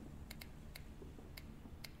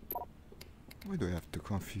 Why do I have to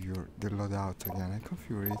configure the loadout again? I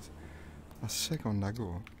configured it a second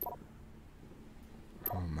ago.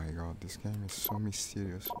 Oh my god, this game is so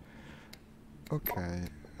mysterious. Okay,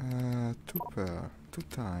 2 pair, 2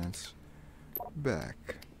 times,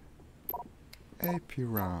 back, AP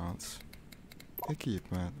rounds,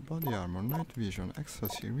 equipment, body armor, night vision,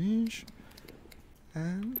 ecstasy range,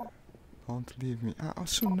 and don't leave me.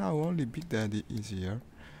 So now only Big Daddy is here.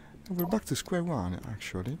 And we're back to square one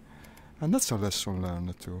actually. And that's a lesson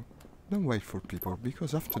learned too. Don't wait for people,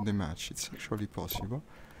 because after the match it's actually possible.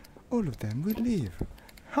 All of them will leave.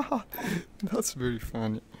 Haha, that's very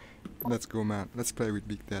funny. Let's go, man. Let's play with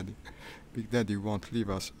Big Daddy. Big Daddy won't leave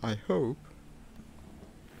us, I hope.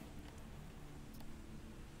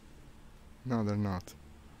 No, they're not.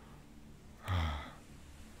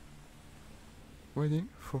 Waiting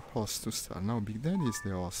for host to start. Now Big Daddy is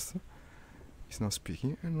the host. He's not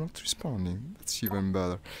speaking and not responding. That's even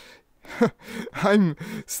better. I'm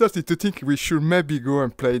starting to think we should maybe go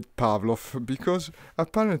and play Pavlov, because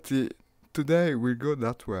apparently today we'll go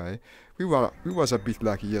that way. We was a bit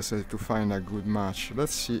lucky yesterday to find a good match.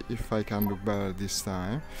 Let's see if I can do better this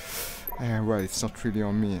time. Well, it's not really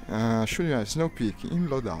on me. Should I snow peek in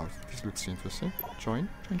loadout? This looks interesting. Join.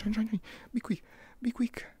 Be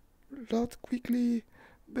quick. Load quickly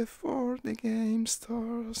before the game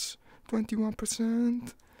starts.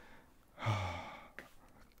 21%.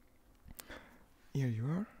 Here you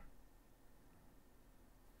are.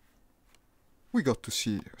 We got to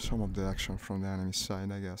see some of the action from the enemy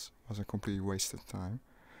side, I guess. It was a completely wasted time.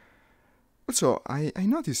 Also, I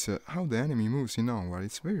noticed how the enemy moves in Onward.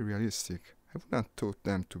 It's very realistic. I wouldn't have thought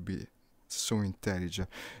them to be so intelligent.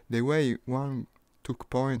 The way one took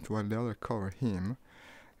point while the other covered him.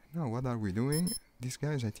 Now what are we doing? These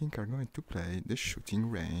guys, I think, are going to play the shooting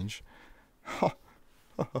range. Ha!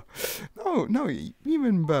 No,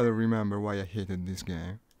 even better remember why I hated this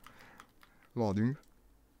game. Loading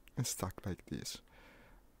and stuck like this.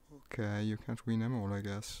 Okay, you can't win them all, I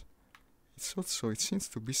guess. It's also, it seems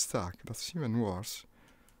to be stuck. That's even worse.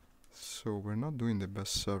 So we're not doing the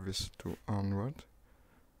best service to Onward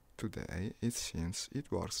today. It seems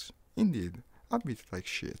it works indeed a bit like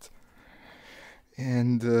shit.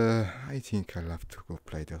 And I think I'll have to go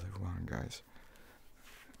play the other one, guys.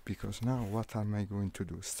 Because now what am I going to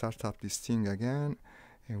do? Start up this thing again,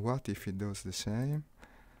 and what if it does the same?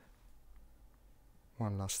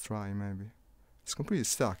 One last try maybe. It's completely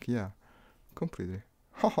stuck, yeah. Completely.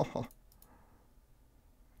 Ha ha ha.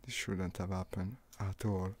 This shouldn't have happened at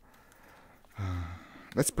all.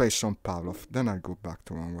 Let's play some Pavlov, then I'll go back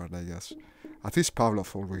to Onward, I guess. At least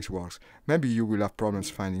Pavlov always works. Maybe you will have problems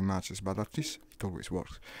finding matches, but at least it always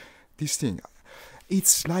works. This thing,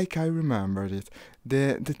 it's like I remembered it.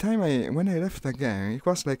 The time when I left the game, it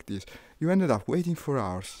was like this. You ended up waiting for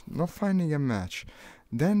hours, not finding a match.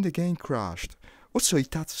 Then the game crashed. Also,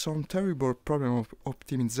 it had some terrible problem of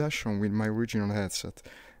optimization with my original headset.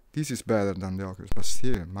 This is better than the Oculus, but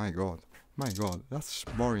still, my god, that's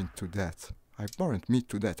boring to death. I bored me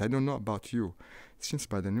to death. I don't know about you. Since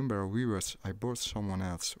by the number of viewers, I bored someone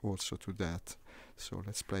else also to death. So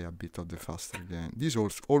let's play a bit of the faster game. This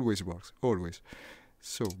always works, always.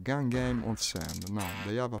 So, gun game on sand. Now,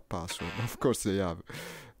 they have a password. Of course they have.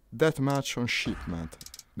 Deathmatch on shipment.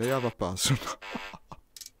 They have a password.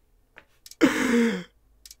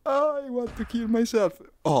 I want to kill myself.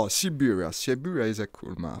 Oh, Siberia. Siberia is a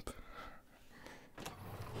cool map.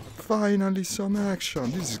 Finally some action.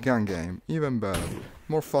 This is gun game. Even better.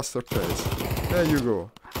 More faster pace. There you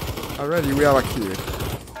go. Already we have a kill.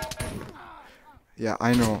 Yeah,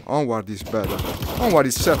 I know. Onward is better. Onward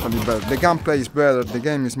is certainly better. The gunplay is better. The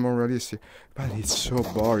game is more realistic. But it's so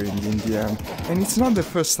boring in the end. And it's not the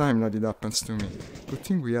first time that it happens to me. Good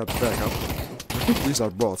thing we had backup. I think these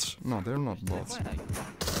are bots. No, they're not bots.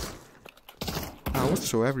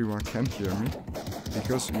 Also, everyone can hear me.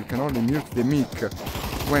 because you can only mute the mic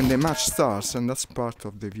when the match starts, and that's part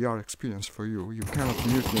of the VR experience for you. You cannot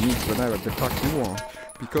mute the mic whenever the fuck you want,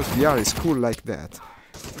 because VR is cool like that.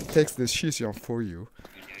 It takes the decision for you.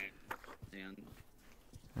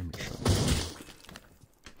 Let me shut up.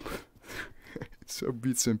 So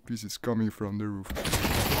bits and pieces coming from the roof.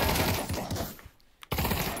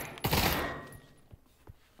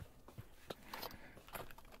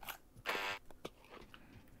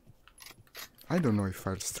 I don't know if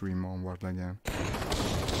I'll stream Onward again.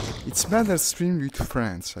 It's better stream with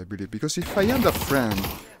friends, I believe, because if I had a friend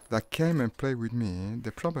that came and played with me,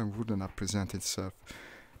 the problem wouldn't have presented itself.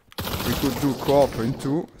 We could do co-op in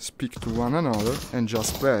two, speak to one another, and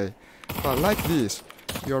just play. But like this,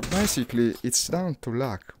 you're basically, it's down to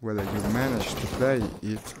luck whether you manage to play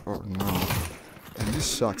it or not. And this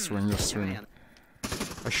sucks when you're streaming.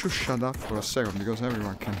 I should shut up for a second because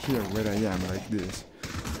everyone can hear where I am like this.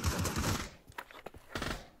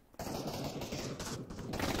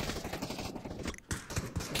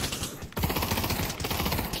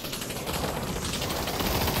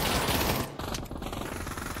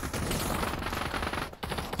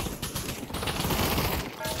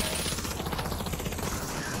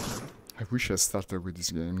 I wish I started with this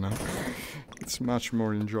game now. It's much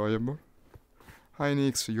more enjoyable. Hi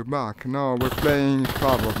Nix, you're back. No, we're playing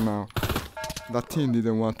Pavlov now. That team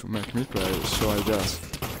didn't want to make me play, so I guess.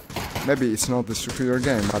 Maybe it's not the superior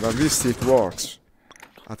game, but at least it works.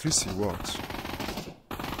 At least it works.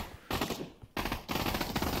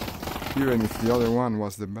 Even if the other one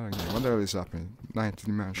was the better game. What the hell is happening? Ninth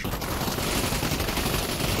dimension.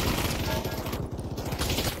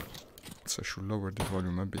 So I should lower the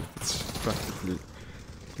volume a bit. It's practically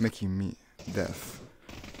making me deaf.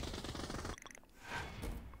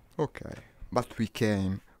 Okay, but we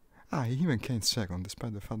came. He even came second,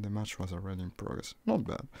 despite the fact the match was already in progress. Not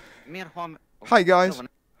bad. Hi guys!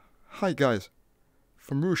 Hi guys!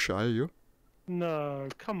 From Russia, are you? No,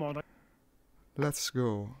 come on. Let's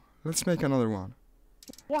go. Let's make another one.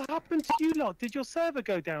 What happened to you lot? Did your server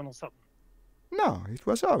go down or something? No, it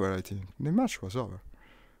was over, I think. The match was over.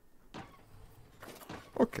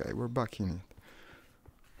 Okay, we're back in it.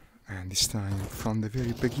 And this time, from the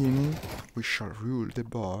very beginning, we shall rule the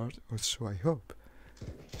board, or so I hope.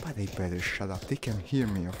 But they better shut up, they can hear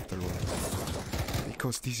me afterwards.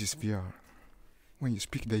 Because this is VR. When you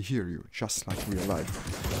speak, they hear you, just like real life.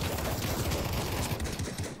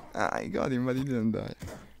 I got him, but he didn't die.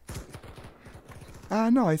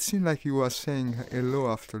 No, it seemed like he was saying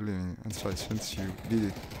hello after leaving. And so since you did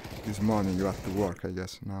it this morning, you had to work, I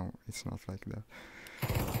guess. Now, it's not like that.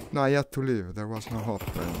 No, I had to leave. There was no hope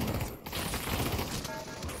playing that.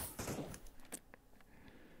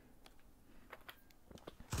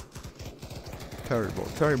 Terrible,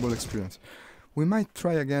 terrible experience. We might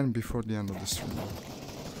try again before the end of the stream.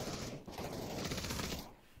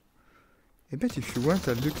 I bet if you went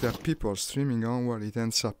and looked at people streaming Onward, it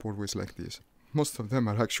ends up always like this. Most of them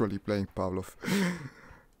are actually playing Pavlov.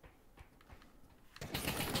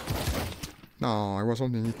 No, I was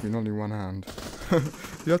holding it with only one hand.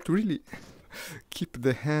 You have to really keep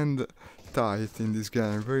the hand tight in this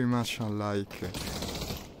game, very much unlike...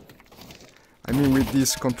 I mean with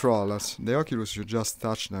these controllers. The Oculus, you just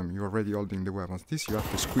touch them, you're already holding the weapons. This you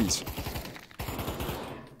have to squeeze.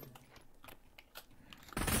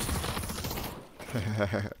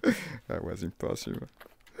 That was impossible.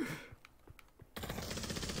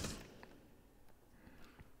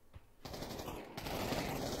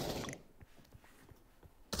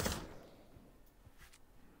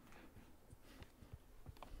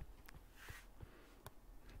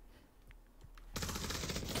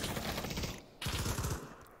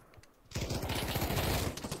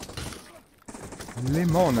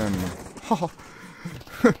 Limonen.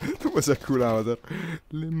 That was a cool order.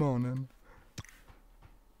 Limonen.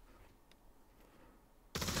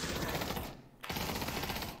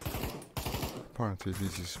 Apparently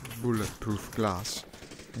this is bulletproof glass.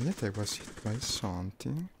 And yet I was hit by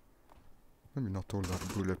something. Maybe not all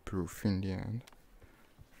that bulletproof in the end.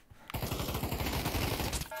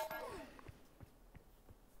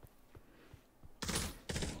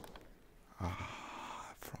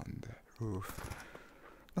 From the roof.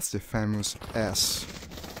 That's the famous S.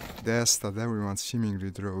 The S that everyone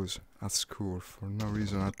seemingly draws at school for no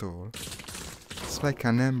reason at all. It's like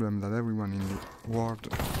an emblem that everyone in the world...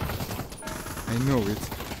 I know it.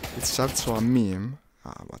 It's also a meme.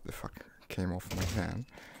 What the fuck came off my hand?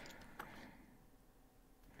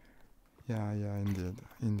 Yeah, indeed.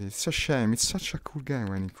 It's a shame. It's such a cool game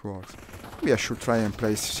when it works. Maybe I should try and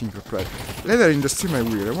play single player. Later in the stream I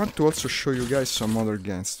will. I want to also show you guys some other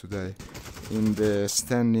games today in the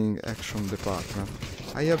standing action department.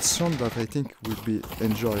 I have some that I think would be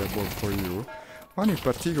enjoyable for you. One in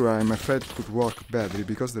particular I'm afraid could work badly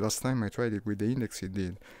because the last time I tried it with the index it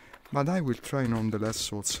did. But I will try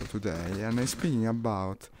nonetheless also today. And I'm speaking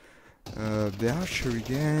about the archery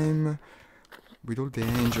game with all the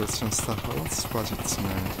angels and stuff. What was its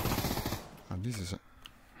name? Ah, this is a...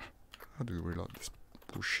 How do you reload this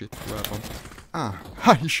bullshit weapon? Ah,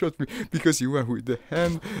 he shot me because you went with the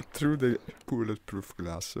hand through the bulletproof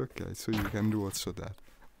glass. Okay, so you can do also that.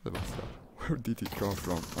 What was that? Where did it come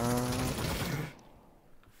from?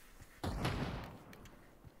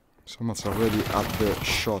 Someone's already at the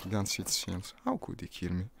shotguns, it seems. How could he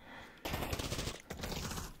kill me?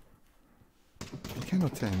 I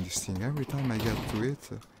cannot aim this thing. Every time I get to it,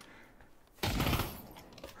 I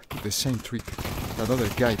do the same trick that other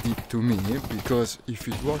guy did to me, because if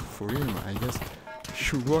it worked for him, I guess it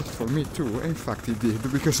should work for me too. In fact, it did,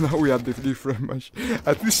 because now we have the different machine.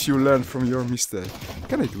 At least you learn from your mistake.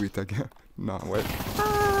 Can I do it again? No, wait.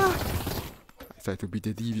 I try to be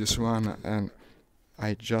the devious one, and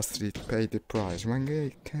I just pay the price. One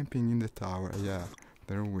guy camping in the tower, yeah.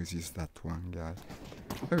 There always is that one guy.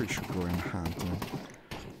 Maybe we should go and hunt him.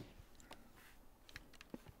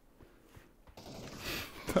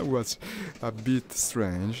 That was a bit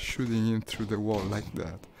strange, shooting him through the wall like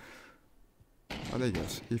that. But I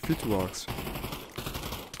guess, if it works,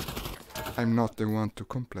 I'm not the one to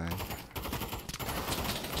complain.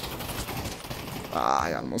 Ah,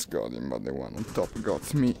 I almost got him, but the one on top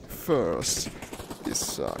got me first. This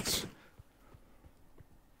sucks.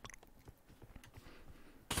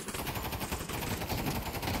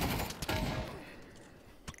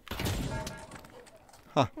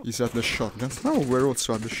 Ah, he's at the shotguns. No, we're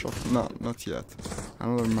also at the shot. No, not yet.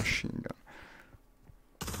 Another machine gun.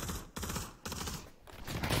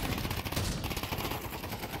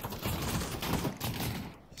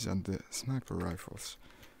 He's at the sniper rifles.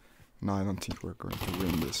 No, I don't think we're going to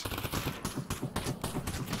win this.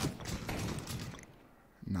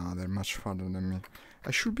 No, they're much farther than me.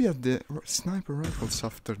 I should be at the sniper rifles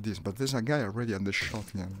after this, but there's a guy already at the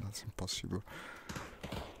shotgun. That's impossible.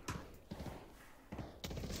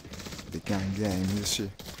 The gun game, you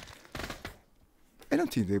see. I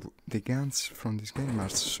don't think the guns from this game are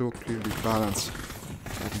so clearly balanced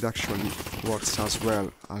that it actually works as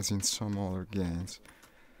well as in some other games.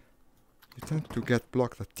 You tend to get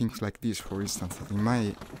blocked at things like this, for instance, that in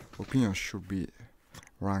my opinion should be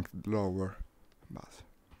ranked lower, but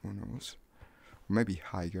who knows? Maybe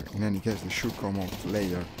higher. In any case, they should come out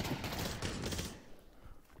later.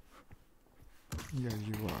 Here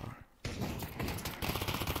you are.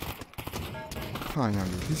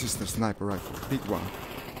 Finally, this is the sniper rifle, big one.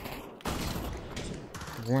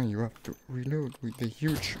 The one you have to reload with the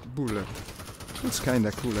huge bullet. It's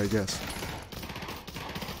kinda cool, I guess.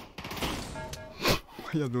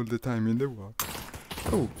 I had all the time in the war.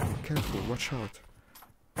 Oh, careful, watch out.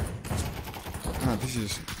 Ah, this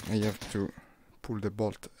is... I have to pull the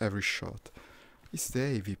bolt every shot. It's the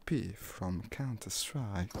AVP from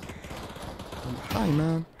Counter-Strike. Hi,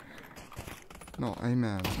 man. No, hi,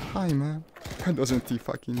 man. Hi, man. Why doesn't he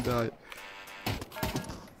fucking die?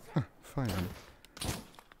 Huh, finally.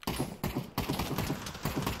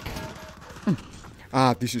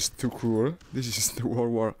 Ah, this is too cool. This is the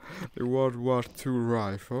World War II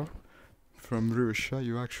rifle from Russia.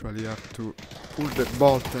 You actually have to pull the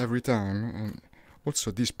bolt every time. And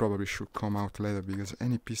also this probably should come out later because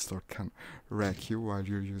any pistol can wreck you while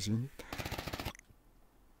you're using it.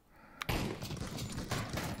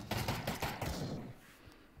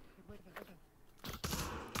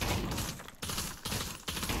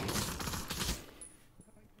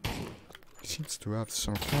 Seems to have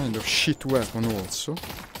some kind of shit weapon also.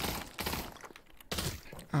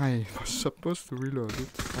 I was supposed to reload it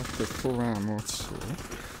after 4 ammo or so.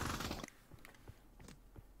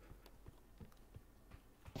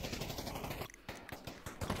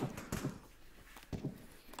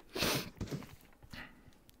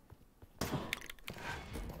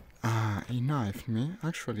 Ah, he knifed me.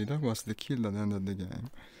 Actually, that was the kill that ended the game.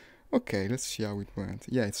 Okay, let's see how it went.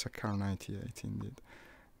 Yeah, it's a car 98 indeed.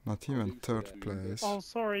 Not even third place. Oh,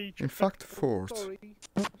 sorry. In fact, fourth. Sorry.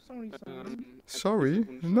 Sorry?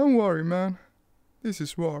 Don't worry, man. This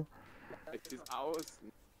is war.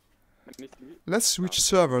 Let's switch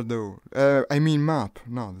server, though. I mean map.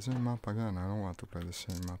 No, the same map again. I don't want to play the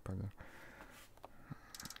same map again.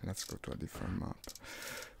 Let's go to a different map.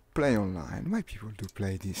 Play online. Why people do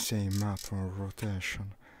play the same map on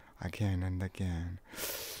rotation? again and again.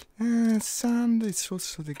 Sand, it's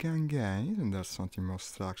also the gang game. Isn't there something more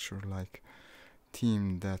structured like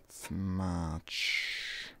team deathmatch?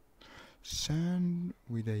 Sand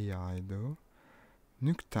with AI though.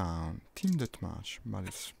 Nuketown, team deathmatch, but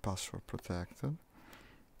it's password protected.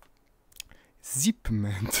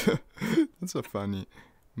 Zipment, that's a funny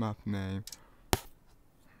map name.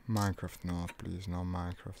 Minecraft, no, please, no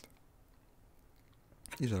Minecraft.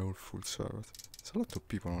 These are all full servers. There's a lot of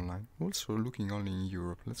people online. Also looking only in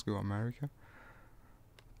Europe. Let's go America.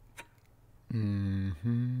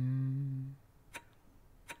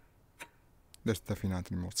 There's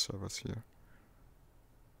definitely more servers here.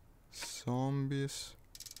 Zombies.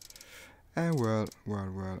 Well,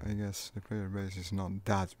 I guess the player base is not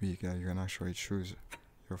that big that you can actually choose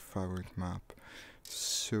your favorite map.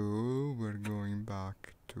 So we're going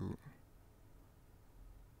back to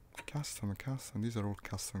custom. These are all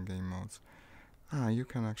custom game modes. You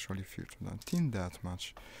can actually filter that. Team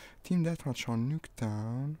deathmatch on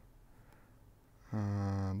Nuketown.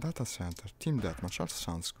 Data center. Team deathmatch. That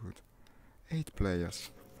sounds good. 8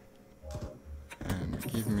 players. And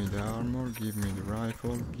give me the armor, give me the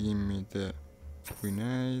rifle, give me the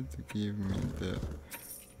grenade, give me the...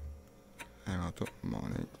 I'm out of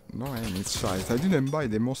money. No aim in sight. I didn't buy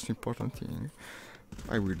the most important thing.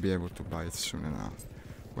 I will be able to buy it soon enough.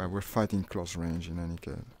 Well, we're fighting close range in any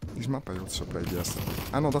case. This map I also played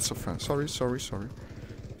yesterday. No, that's a friend. Sorry.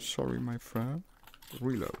 Sorry, my friend.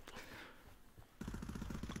 Reload.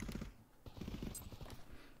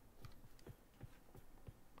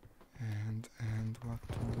 And what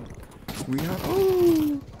do we have?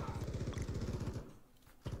 Oh!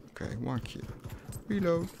 Okay, 1 kill.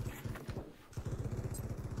 Reload.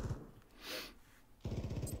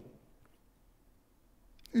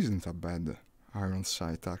 Isn't a bad iron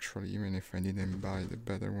sight actually, even if I didn't buy the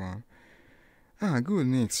better one. Good,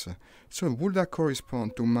 Nix. So would that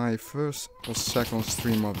correspond to my first or second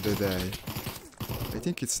stream of the day? I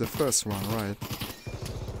think it's the first one, right?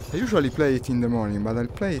 I usually play it in the morning, but I'll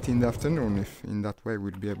play it in the afternoon if in that way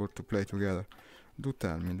we'll be able to play together. Do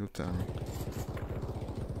tell me.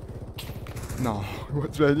 No,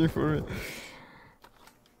 what's waiting for me?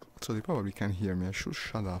 So they probably can hear me. I should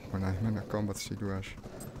shut up when I'm in a combat situation.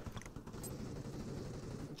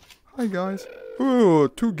 Hi guys. Oh,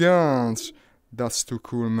 2 guns. That's too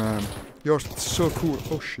cool, man. You're so cool.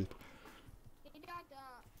 Oh shit.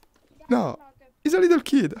 No, he's a little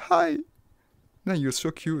kid. Hi. No, you're so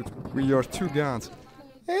cute with your 2 guns.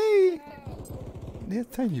 Hey! They're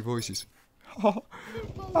tiny voices.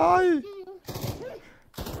 Hi!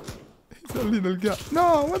 It's a little guy.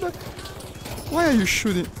 No, what the... Why are you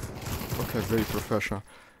shooting? Okay, very professional.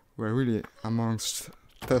 We're really amongst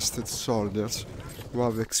tested soldiers who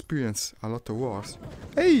have experienced a lot of wars.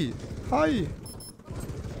 Hey! Hi!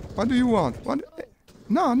 What do you want? What?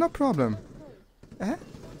 No, no problem.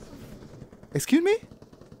 Excuse me?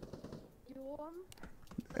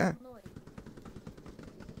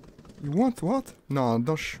 You want what? No,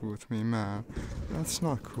 don't shoot me, man. That's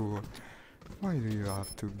not cool. Why do you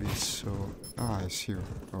have to be so... I see you.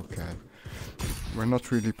 Okay. We're not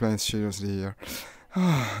really playing seriously here.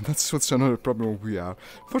 That's what's another problem we have.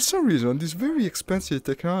 For some reason, this very expensive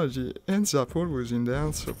technology ends up always in the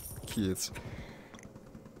hands of kids.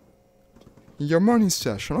 In your morning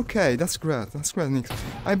session. Okay, that's great. That's great, Nick.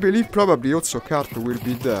 I believe probably also Carter will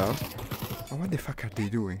be there. Oh, what the fuck are they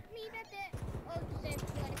doing?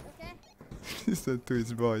 Listen to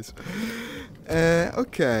his voice.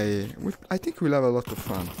 Okay, I think we'll have a lot of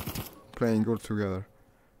fun playing all together.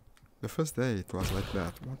 The first day it was like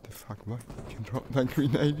that. What the fuck? Why you can drop that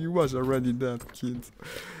grenade? He was already dead, kids.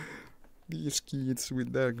 These kids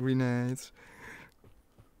with their grenades.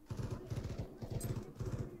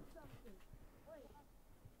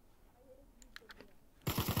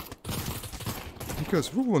 Because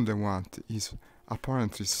who wouldn't want his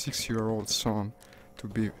apparently 6-year-old son to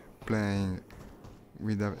be playing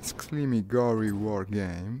with a extremely gory war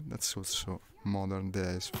game? That's also modern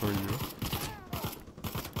days for you.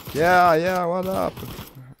 Yeah, what up?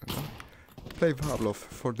 Play Pavlov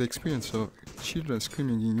for the experience of children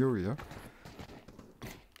screaming in your ear.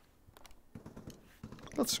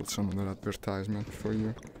 That's also another advertisement for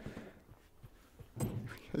you.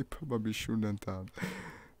 I probably shouldn't have.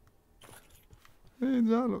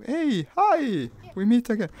 Hey, hi! We meet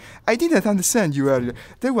again. I didn't understand you earlier.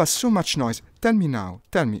 There was so much noise. Tell me now.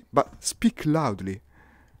 Tell me. But speak loudly.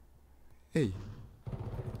 Hey.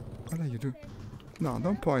 What are you doing? No,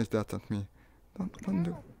 don't point that at me. Don't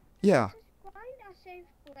do... Yeah. Find a safe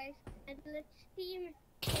place and let's steam.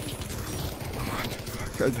 What the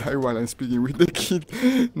fuck? I die while I'm speaking with the kid.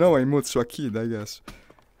 Now I'm also a kid, I guess.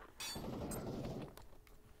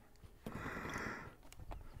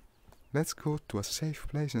 Let's go to a safe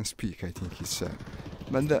place and speak, I think he said.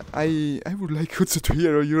 But I would like also to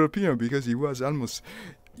hear a European because he was almost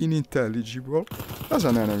unintelligible as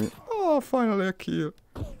an enemy. Oh, finally a kill.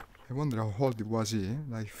 I wonder how old was he,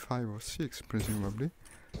 like 5 or 6 presumably.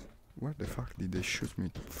 Where the fuck did they shoot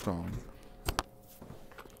me from?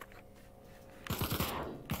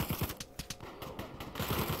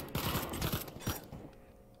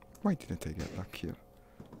 Why didn't I get that kill?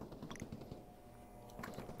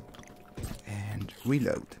 And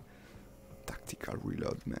reload. Tactical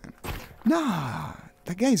reload, man. Nah,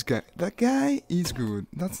 that guy is good.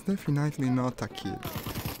 That's definitely not a kill.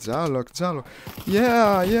 Zalok.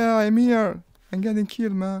 Yeah, I'm here. I'm getting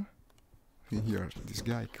killed, man. I hear this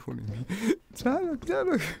guy calling me.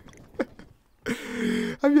 Zalok.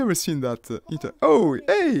 Have you ever seen that? Oh,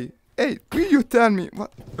 hey, will you tell me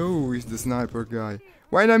what? Oh, it's the sniper guy.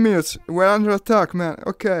 Wait a minute, we're under attack, man.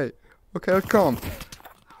 Okay, I'll come.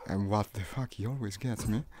 And what the fuck, he always gets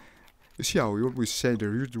me. You see how we always say the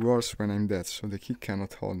rude words when I'm dead, so the kid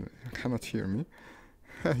cannot hear me.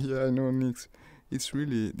 Yeah, I know, Nix. It's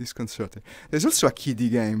really disconcerting. There's also a kiddie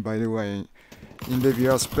game, by the way, in the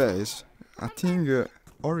VR space. I think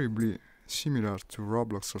horribly similar to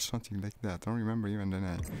Roblox or something like that. I don't remember even the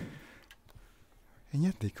name. And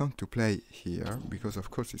yet they come to play here, because of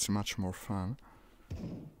course it's much more fun.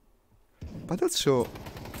 But also,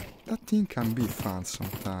 that thing can be fun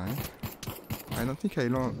sometimes. I don't think I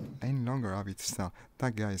any longer have it still.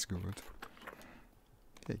 That guy is good.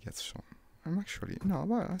 They get some. I'm actually, no,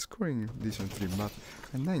 well, I'm scoring decently, but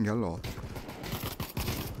I'm dying a lot.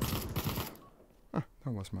 Ah,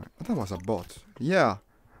 that was a bot. Yeah.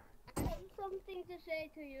 Something to say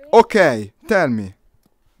to you. Okay, tell me.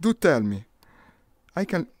 Do tell me. I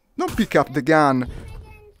can, don't pick up the gun.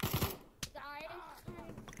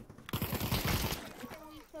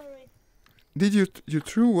 Did you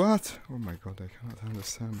threw what? Oh my god, I cannot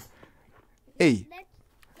understand. Hey.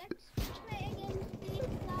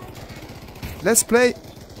 Let's play.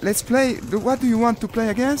 What do you want to play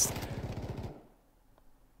against?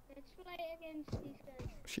 Let's play against these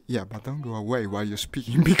guys. Yeah, but don't go away while you're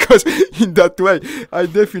speaking, because in that way I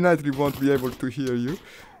definitely won't be able to hear you.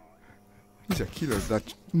 He's a killer,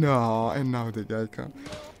 that. No, and now the guy can.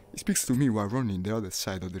 He speaks to me while running the other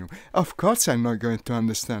side of the room. Of course I'm not going to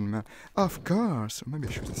understand, man. Of course. Maybe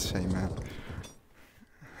I shouldn't say, man.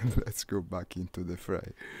 Let's go back into the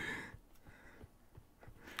fray.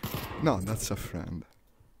 No, that's a friend.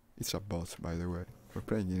 It's a bot, by the way. We're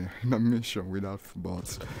playing in a mission without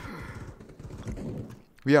bots.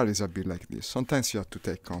 VR is a bit like this. Sometimes you have to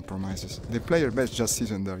take compromises. The player base just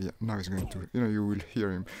isn't there yet. Now he's going to, you will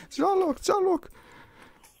hear him. Zalok!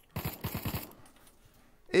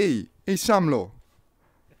 Hey, Samlo!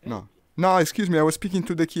 No, excuse me, I was speaking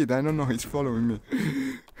to the kid. I don't know, he's following me.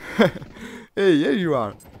 Hey, here you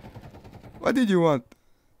are. What did you want?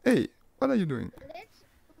 Hey, what are you doing?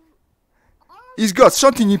 He's got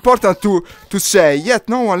something important to say, yet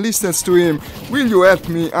no one listens to him. Will you help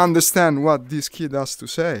me understand what this kid has to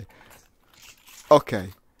say? Okay.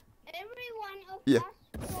 Yeah.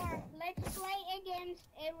 Let's play against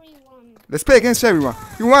everyone. Let's play against everyone.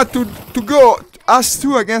 You want to go us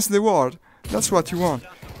two against the world? That's what you want.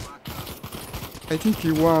 I think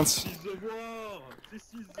he wants.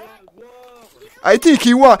 I think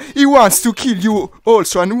he wants to kill you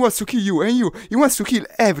also, and he wants to kill you and you. He wants to kill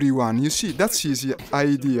everyone. You see, that's his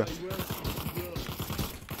idea.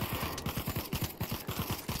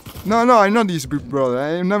 No, I'm not his big brother.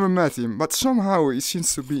 I never met him, but somehow he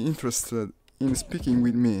seems to be interested in speaking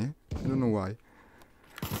with me. I don't know why.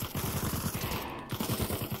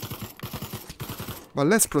 But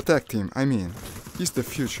let's protect him. I mean, he's the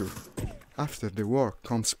future. After the war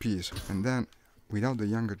comes peace, and then, without the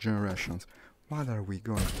younger generations, what are we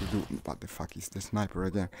going to do? What the fuck is the sniper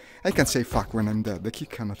again? I can say fuck when I'm dead. The kid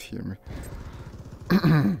cannot hear me.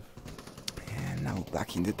 And now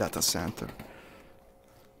back in the data center.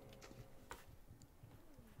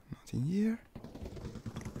 Nothing here.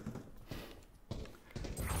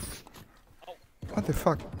 What the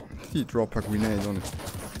fuck? He dropped a grenade on it.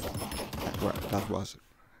 Well, that was...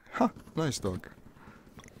 Ha! Nice dog.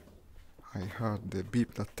 I heard the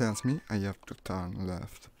beep that tells me I have to turn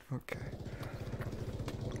left. Okay.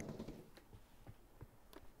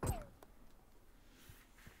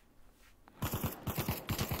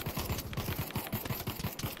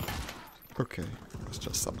 Okay, it's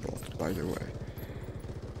just a bot, by the way.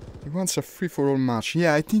 He wants a free-for-all match.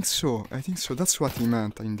 Yeah, I think so. That's what he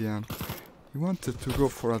meant in the end. He wanted to go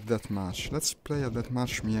for a deathmatch. Let's play a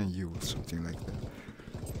deathmatch, me and you, something like that.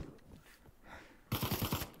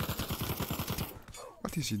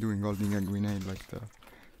 What is he doing holding a grenade like that?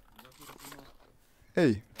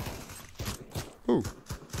 Hey! Oh!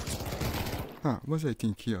 Ah, was I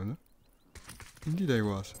team killed? Indeed I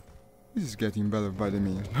was. This is getting better by the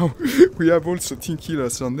minute. Now we have also team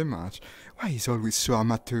killers on the match. Why is always so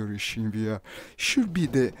amateurish in VR? Should be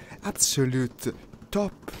the absolute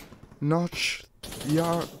top-notch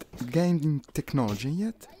VR gaming technology,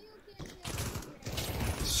 yet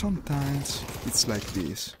sometimes it's like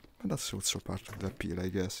this. But that's also part of the appeal, I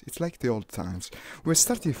guess. It's like the old times. We're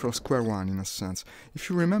starting from square one, in a sense. If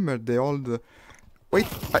you remember the old... Wait!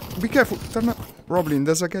 Be careful! Turn up! Roblin,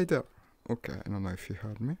 there's a guy there. Okay, I don't know if he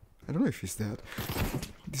heard me. I don't know if he's dead.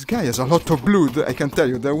 This guy has a lot of blood, I can tell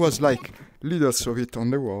you. There was like liters of it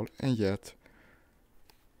on the wall, and yet...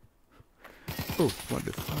 Oh, what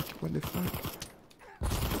the fuck? What the fuck?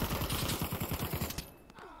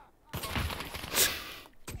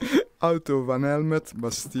 Out of an helmet,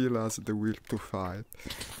 but still has the will to fight.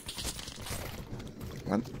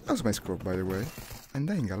 Well, how's my score, by the way? I'm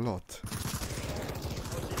dying a lot.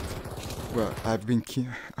 Well, I've been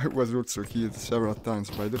I was also killed several times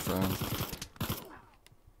by the friends.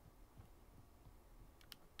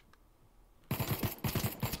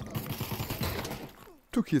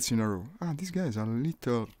 Two kills in a row. Ah, this guy has a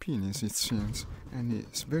little penis, it seems, and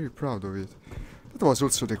he's very proud of it. That was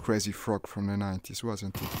also the crazy frog from the 90s,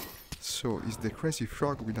 wasn't it? So, is the crazy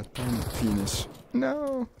frog with a tiny penis?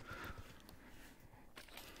 No!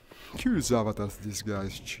 Curious avatars these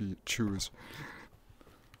guys choose.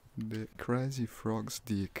 The crazy frog's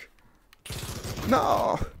dick.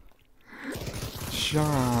 No!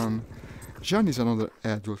 Jean! Jean is another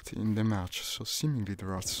adult in the match, so seemingly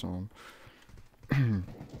there are some.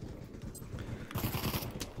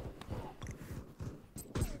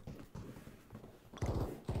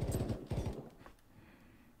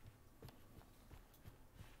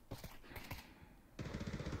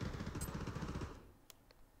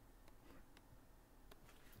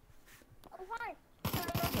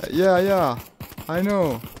 Yeah, I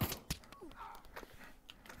know.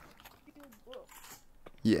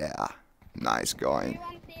 Yeah, nice going.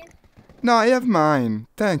 No, I have mine.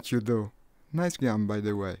 Thank you, though. Nice gun, by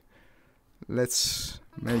the way. Let's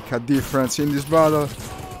make a difference in this battle.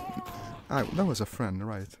 Ah, that was a friend,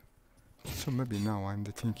 right? So maybe now I'm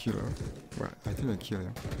the team killer. Well, I didn't kill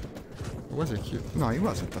him. Was I killed? No, he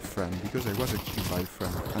wasn't a friend, because I wasn't killed by a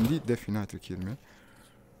friend. And he definitely killed me.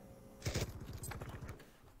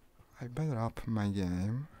 I better up my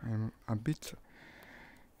game. I'm a bit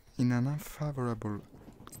in an unfavorable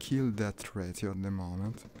kill-death ratio at the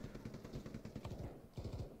moment.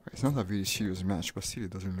 It's not a very serious match, but still it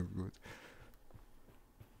doesn't look good.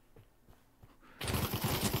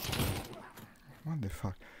 What the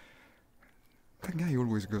fuck? That guy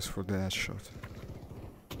always goes for the headshot.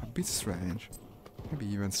 A bit strange. Maybe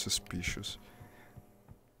even suspicious.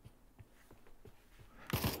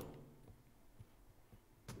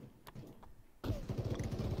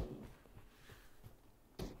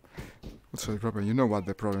 Also, the problem, you know what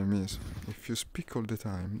the problem is? If you speak all the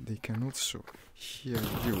time, they can also hear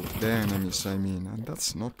you, the enemies, I mean, and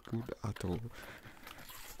that's not good at all.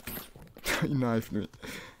 He knifed me.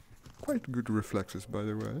 Quite good reflexes, by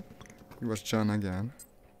the way. It was John again.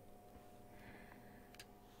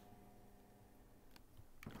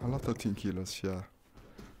 A lot of team killers, yeah.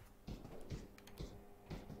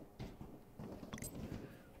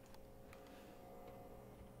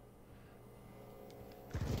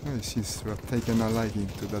 He seems to have taken a liking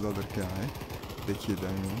to that other guy, the kid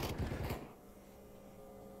I mean.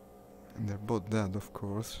 And they're both dead, of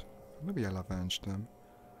course. Maybe I'll avenge them.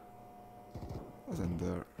 Wasn't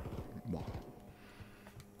there... Well...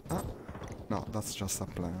 Ah! No, that's just a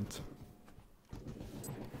plant.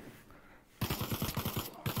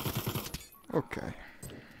 Okay.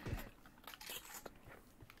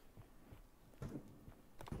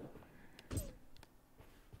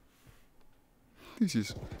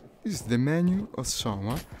 This is the menu of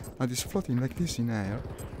someone that is floating like this in air.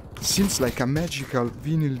 Seems like a magical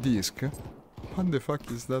vinyl disc. What the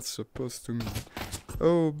fuck is that supposed to mean?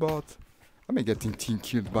 Oh, bot. Am I getting team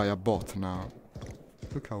killed by a bot now?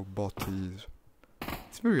 Look how bot he is.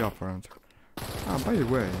 It's very apparent. Ah, by the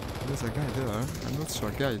way, there's a guy there, and also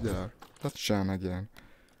a guy there. That's Jan again.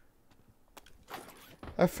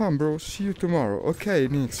 Have fun, bro. See you tomorrow. Okay,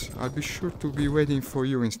 Nix. I'll be sure to be waiting for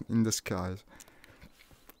you in the skies.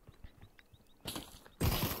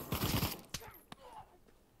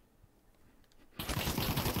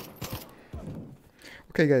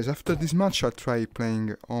 Okay guys, after this match I'll try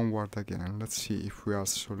playing Onward again. Let's see if we are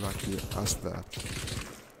so lucky as that.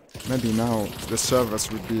 Maybe now the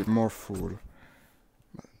servers will be more full.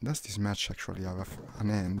 But does this match actually have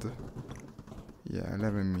an end? Yeah,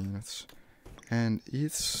 11 minutes. And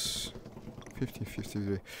it's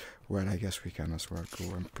 15:53. Well, I guess we can as well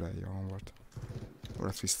go and play Onward. Or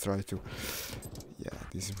at least try to. Yeah,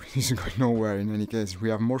 this is going nowhere in any case. We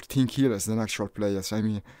have more team killers than actual players. I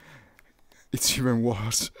mean, it's even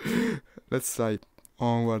worse. Let's try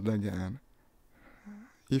Onward again.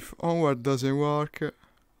 If Onward doesn't work,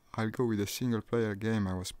 I'll go with the single player game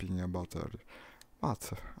I was speaking about earlier.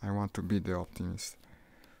 But I want to be the optimist.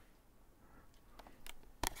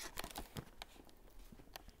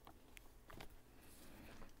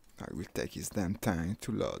 I will take his damn time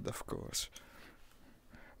to load, of course.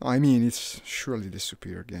 No, I mean, it's surely the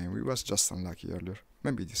superior game. We was just unlucky earlier.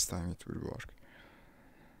 Maybe this time it will work.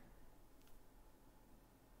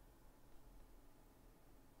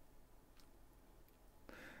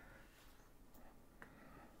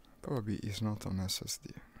 Probably it's not on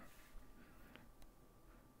SSD.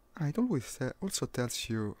 It always also tells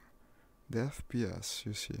you the FPS,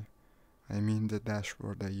 you see. I mean the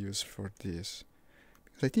dashboard I use for this.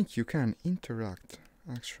 Because I think you can interact,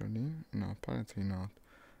 actually. No, apparently not.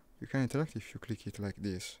 You can interact if you click it like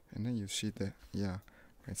this. And then you see the, yeah,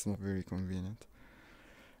 it's not very convenient.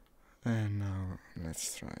 And now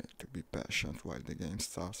let's try to be patient while the game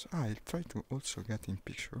starts. I'll try to also get in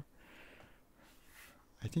picture.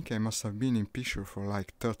 I think I must have been in picture for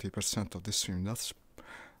like 30% of the stream. That's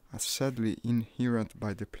sadly inherent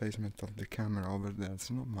by the placement of the camera over there.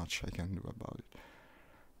 There's not much I can do about it.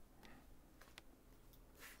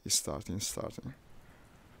 It's starting.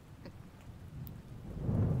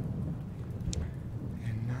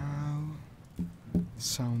 And now,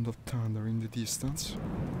 sound of thunder in the distance.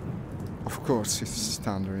 Of course it's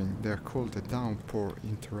thundering. They're called the Downpour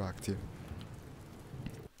Interactive.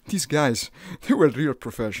 These guys, they were real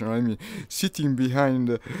professional. I mean, sitting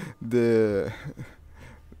behind the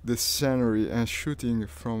scenery and shooting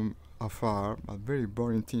from afar, but very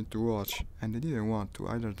boring thing to watch. And they didn't want to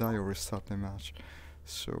either die or restart the match,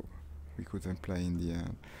 so we couldn't play in the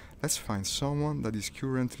end. Let's find someone that is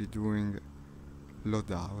currently doing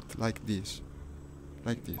loadout like this.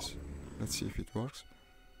 Let's see if it works.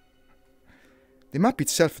 The map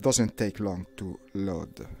itself doesn't take long to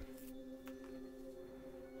load.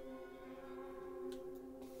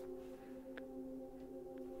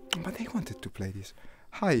 But I wanted to play this.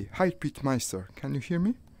 Hi Pete Meister, can you hear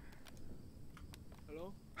me?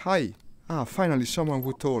 Hello? Hi. Finally someone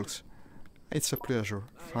who talks. It's a pleasure,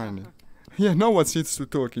 finally. Yeah, no one needs to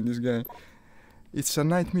talk in this game. It's a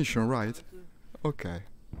night mission, right? Okay.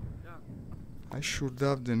 Yeah. I should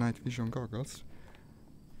have the night vision goggles.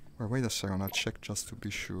 Well, wait a second, I'll check just to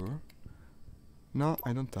be sure. No,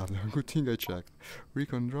 I don't have them. Good thing I checked.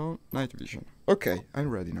 Recon drone, night vision. Okay, I'm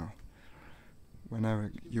ready now.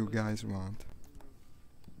 Whenever you guys want.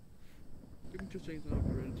 You can just change the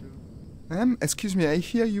number into. Excuse me, I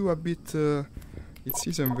hear you a bit, it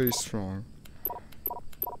isn't very strong.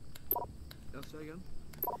 Yeah, say again.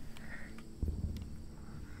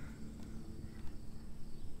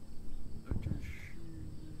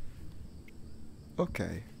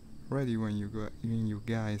 Okay, ready when you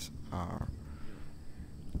guys are.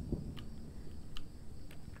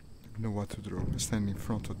 I know what to draw. I stand in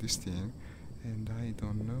front of this thing, and I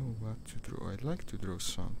don't know what to draw. I'd like to draw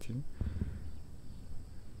something.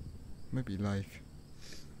 Maybe like.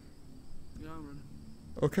 Yeah, I'm ready.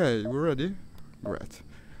 Okay, we're ready? Great.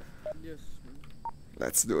 Yes, man.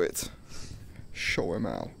 Let's do it. Show 'em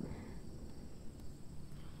out.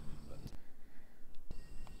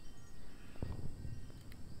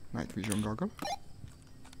 Night vision goggle.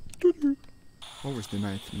 Doo-doo. Always the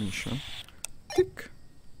night mission. Tick.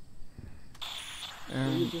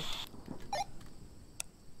 And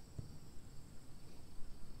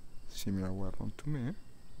similar weapon to me.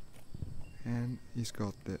 And he's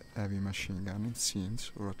got the heavy machine gun, it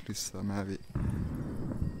seems, or at least a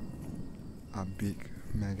big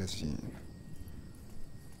magazine.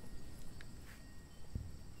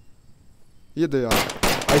 Here they are.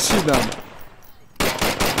 I see them.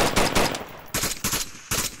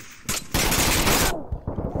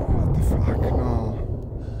 What the fuck?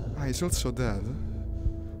 No. He's also dead.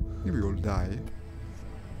 Maybe we'll die.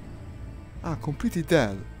 Completely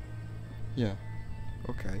dead. Yeah.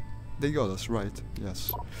 Okay. They got us, right?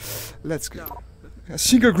 Yes. Let's go. A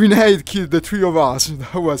single grenade killed the three of us.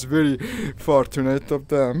 That was very fortunate of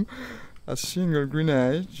them. A single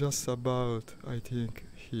grenade, just about, I think,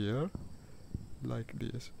 here. Like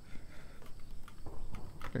this.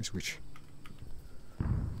 Can I switch?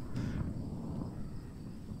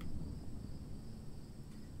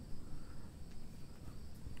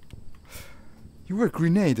 You were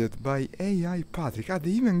grenaded by AI Patrick. They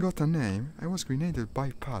even got a name. I was grenaded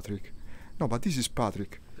by Patrick. No, but this is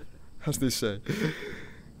Patrick. as they say.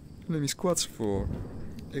 Enemy squads 4.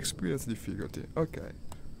 Experience difficulty. Okay.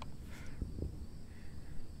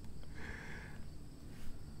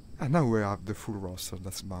 And now we have the full roster.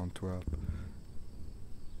 That's bound to help.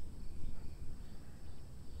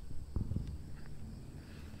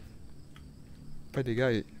 By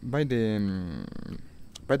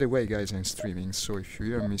the way, guys, I'm streaming, so if you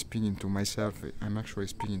hear me speaking to myself, I'm actually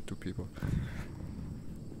speaking to people.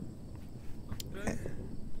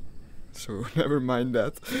 So never mind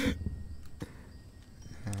that.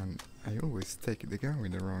 And I always take the gun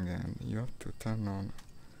with the wrong hand. You have to turn on.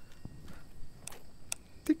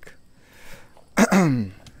 Tick.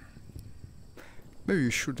 Maybe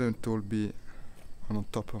you shouldn't all be on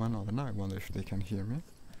top of another. Now I wonder if they can hear me.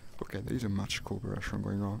 Okay, there is a much cooperation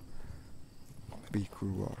going on. Maybe it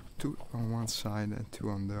could work. 2 on one side and 2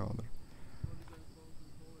 on the other.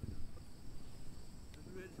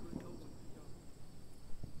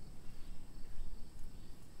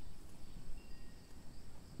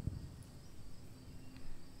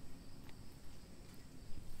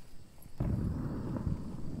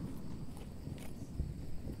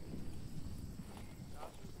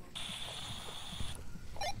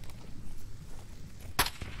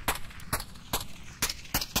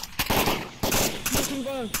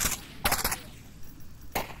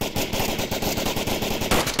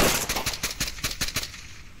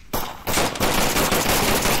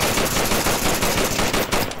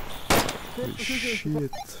 Holy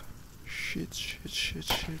shit. Shit.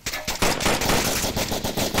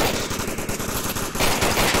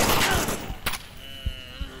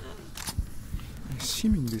 I'm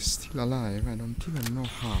seemingly still alive. I don't even know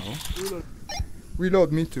how.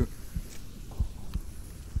 Reload me too.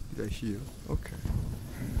 Did I heal? Okay.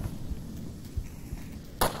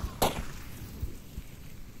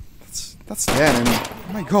 That's the enemy.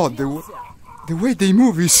 My god, the way they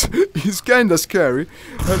move is kinda scary.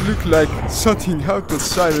 I look like something out of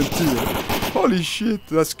Silent Hill. Holy shit,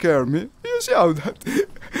 that scared me. You see how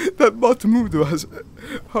that bot moved was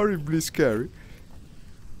horribly scary.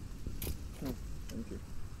 Oh, thank you.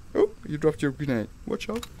 Oh, you dropped your grenade. Watch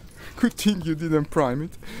out. Good thing you didn't prime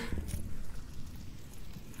it.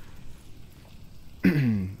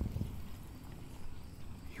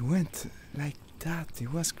 He went like that.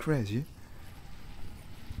 It was crazy.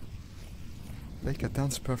 Like a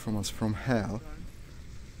dance performance from hell.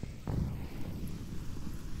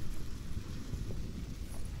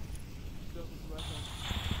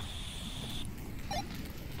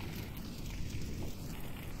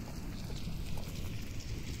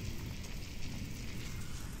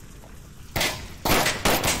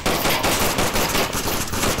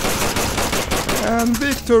 And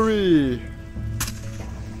victory!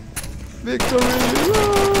 Victory!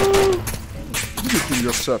 Woo! You kill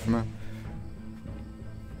yourself, man.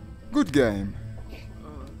 Good game.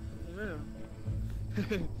 Yeah.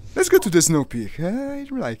 Let's go to the snow peak.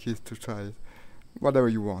 I'd like it to try it. Whatever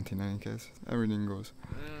you want, in any case. Everything goes.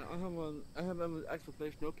 I haven't actually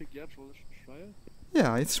played Snow Peak yet, so let's try it.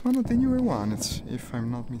 Yeah, it's one of the newer ones, if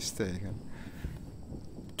I'm not mistaken.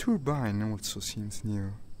 Turbine also seems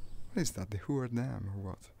new. What is that, the Hoover Dam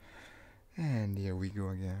or what? And here we go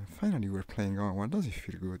again. Finally we're playing Onward. Does it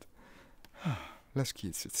feel good? Less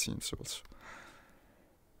kids it seems also.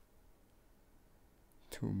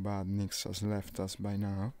 Too bad Nix has left us by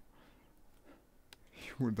now.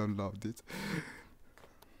 He would have loved it.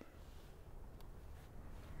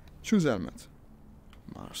 Choose helmet.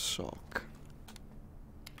 Marsoc.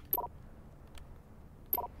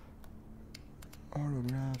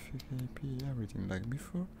 Holographic AP, everything like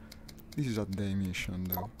before. This is a day mission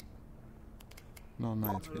though. No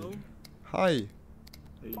night vision. Hi!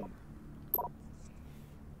 Hey.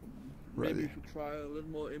 Ready. Maybe you should try a little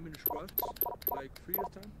more image squads, like 3 this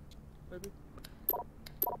time, maybe?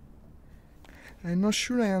 I'm not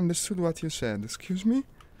sure I understood what you said. Excuse me?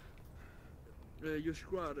 Your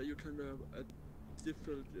squad, you can have a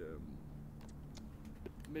different,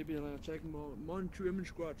 maybe check more than 2 image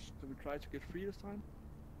squads. Can we try to get 3 this time?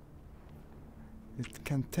 It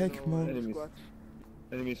can take more. Enemy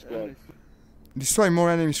Enemy squad. Destroy more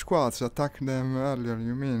enemy squads, attack them earlier,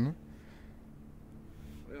 you mean?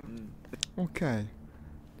 Yeah. Okay,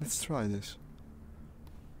 let's try this.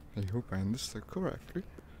 I hope I understood correctly.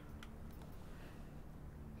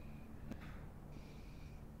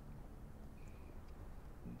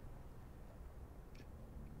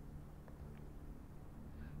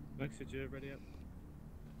 Max, did you ready up?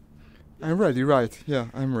 I'm ready, right? Yeah,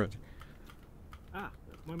 I'm ready. Ah,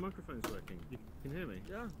 my microphone's working. You can hear me?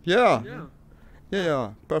 Yeah. Yeah! Yeah.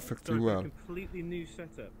 Yeah, perfectly Sorry, well. a completely new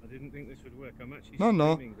setup. I didn't think this would work. I'm actually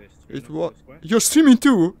No. streaming this. It was. You're streaming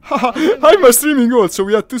too? Haha, I'm streaming also.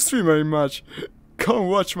 We are two streamers in match. Come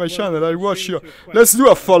watch my channel. I watch you. Let's do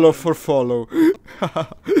a follow for follow.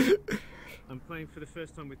 I'm playing for the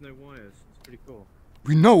first time with no wires. It's pretty cool.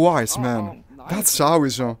 With no wires, man. That's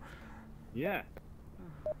awesome. Yeah.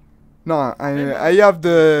 No, I have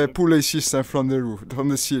the pulley system from the roof, from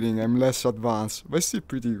the ceiling. I'm less advanced, but still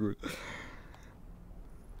pretty good.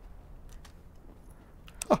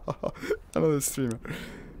 Another streamer.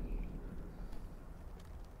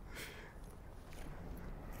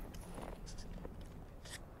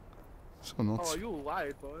 So not. Oh, you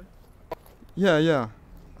lied, boy. Yeah,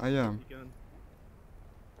 I am. Your gun.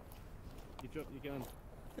 You dropped your gun.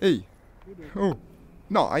 Hey. You do. Oh.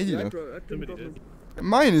 No, I Yeah, didn't. I didn't Somebody drop did. it.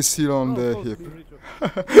 Mine is still on the Oh, hip. Somebody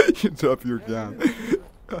dropped You drop your gun.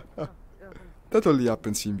 That only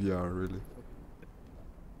happens in VR, really.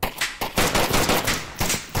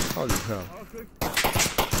 Holy hell. Oh, good.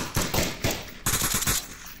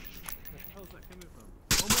 Where the hell's that coming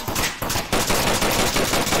from?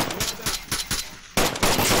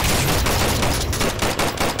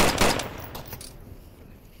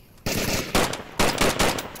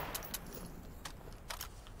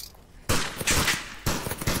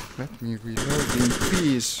 Let me reload in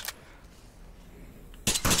peace.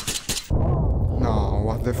 No,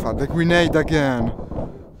 what the fuck? The grenade again.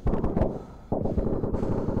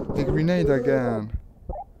 The grenade again.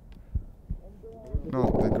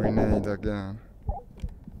 Not the grenade again.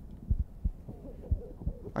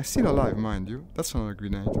 I'm still alive, mind you. That's not a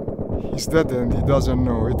grenade. He's dead and he doesn't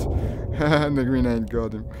know it. And the grenade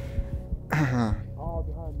got him. Oh,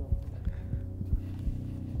 behind me.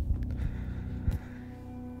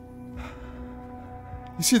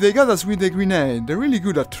 You see, they got us with the grenade. They're really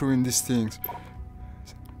good at throwing these things.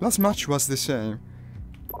 Last match was the same.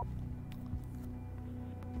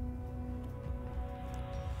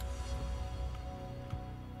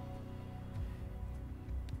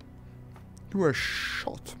 You were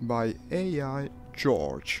shot by AI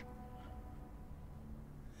George.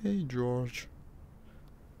 Hey George.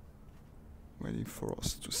 Waiting for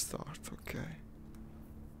us to start, okay.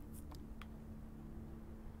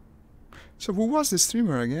 So who was the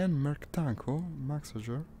streamer again? Merc Tanko?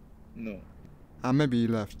 Maxager? No. Ah, maybe he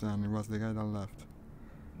left then. It was the guy that left.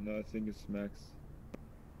 No, I think it's Max.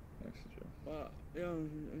 Max is Joe. Yeah,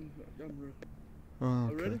 I'm ready. Oh, Are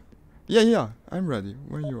okay. you ready? Yeah, I'm ready.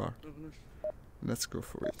 When you are. Oh, nice. Let's go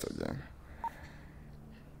for it again.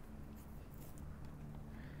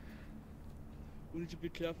 We need to be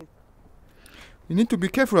careful. We need to be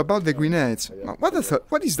careful about the grenades. Yeah.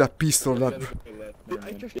 What is that pistol that...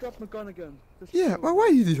 I just dropped my gun again. Just Yeah, so- why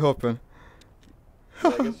did it open? I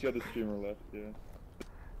guess you're the streamer left, yeah.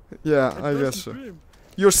 Yeah, It I doesn't guess so. scream.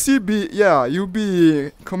 You'll still be... Yeah, you'll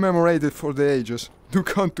be commemorated for the ages. Do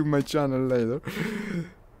come to my channel later.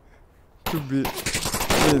 Could be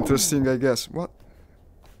interesting, I guess. What?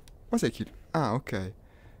 What's I kill? Ah, okay.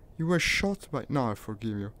 You were shot by... No, I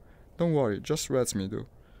forgive you. Don't worry, just rats me, though.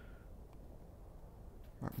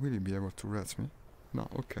 Will you be able to rat me? No,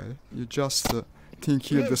 okay. You just think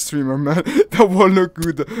kill the streamer, man. That won't look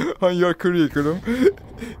good on your curriculum.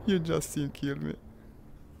 You just think kill me.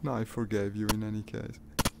 No, I forgave you in any case.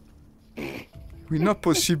 With no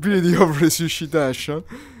possibility of resuscitation.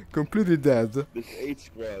 Completely dead. There's 8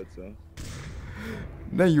 squads, huh?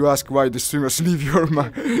 Then you ask why the streamers leave your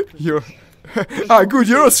your... Ah, good,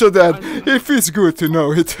 you're also dead. It feels good to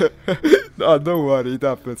know it. No, don't worry, it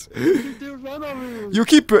happens. They run over me.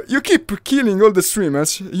 You keep killing all the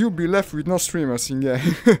streamers, you'll be left with no streamers in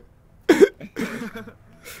game.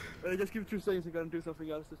 Just give 2 seconds. I'm gonna do something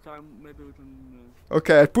else this time. Maybe we can.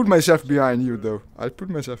 Okay, I'll put myself behind you though. I'll put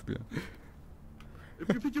myself behind. If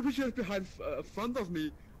you put your picture behind front of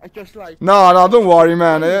me, I just like. No, don't worry,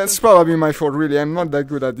 man. It's probably my fault, really. I'm not that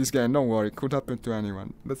good at this game. Don't worry, it could happen to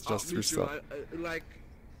anyone. Let's just me too. restart. Like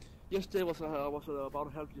yesterday was about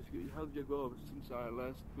to help you go since I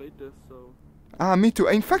last played this. So. Ah, me too.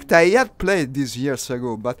 In fact, I had played this years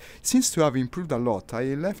ago, but seems to have improved a lot.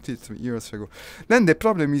 I left it years ago. Then the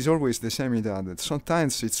problem is always the same with that.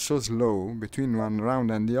 Sometimes it's so slow between one round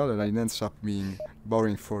and the other, it ends up being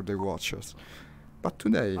boring for the watchers. But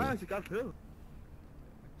today... I actually got killed.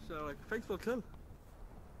 So like, thanks for kill.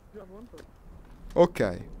 You have one kill.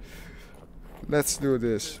 Okay. Let's do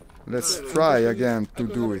this. Let's try again to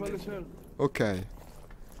do it. Okay.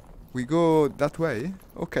 We go that way?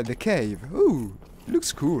 Okay, the cave. Ooh,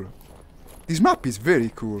 looks cool. This map is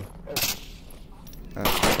very cool. And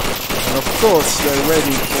of course they're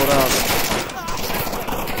waiting for us.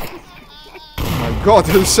 Oh my god,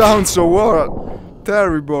 they sound so wild.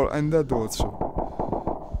 terrible, and that also.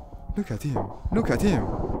 Look at him. Look at him.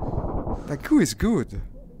 Like, who is good?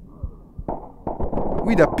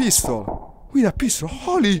 With a pistol. With a pistol.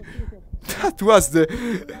 Holy... That was the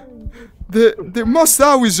most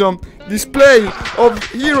awesome display of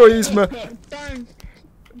heroism.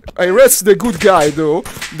 I rest the good guy though,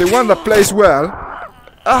 the one that plays well.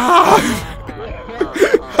 Ah!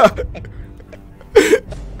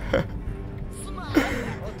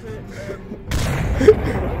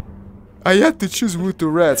 I had to choose who to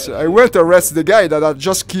arrest. I went to arrest the guy that had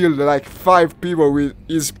just killed like 5 people with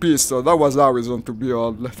his pistol. That was awesome, to be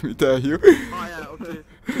honest, let me tell you. Oh yeah, okay.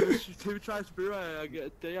 Should we try Spirit a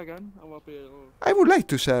day again? I would like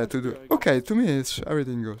to say to do. Okay, to me it's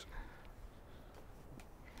everything goes.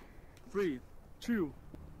 3, 2,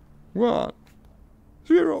 1,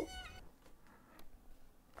 0.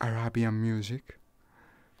 Arabian music.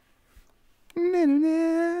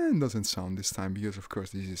 Doesn't sound this time because of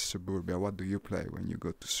course this is suburbia. What do you play when you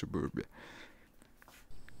go to suburbia?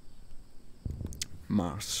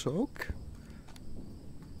 Marsoak.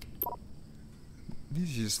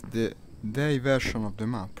 This is the day version of the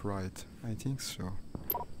map, right? I think so.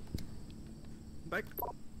 back.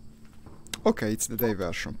 Okay, it's the day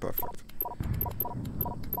version, perfect.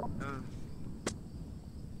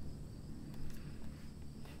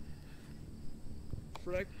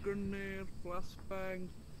 Frag grenade, flashbang.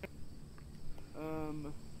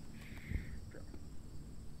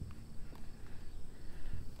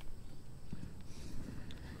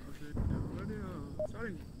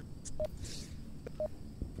 Starting.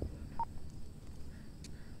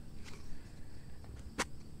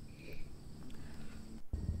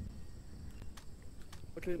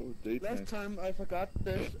 Okay, last time I forgot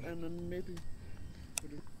this and then maybe...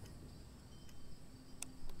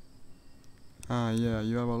 Ah, yeah,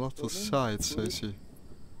 you have a lot of sights, I see.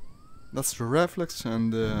 That's the reflex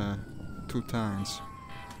and 2 times.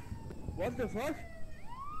 What the fuck?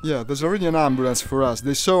 Yeah, there's already an ambulance for us.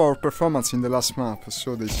 They saw our performance in the last map,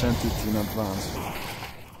 so they sent it in advance.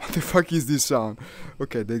 What the fuck is this sound?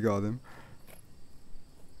 Okay, they got him.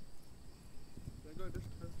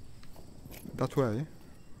 That way?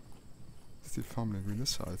 Still fumbling with the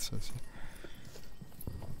sights, I see.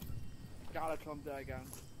 Gotta come there again.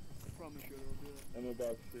 I promise you it'll do it. I'm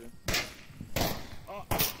about to.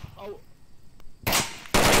 Oh.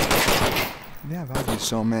 They have had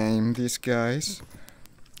some aim, these guys.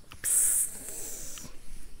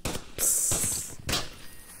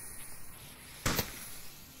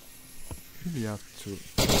 Really have to.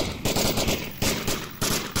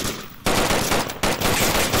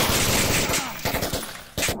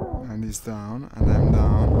 And he's down, and I'm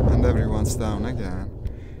down, and everyone's down again.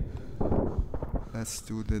 Let's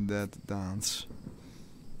do the dead dance.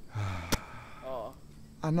 Oh.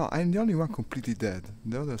 Ah no, I'm the only one completely dead.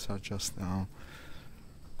 The others are just down.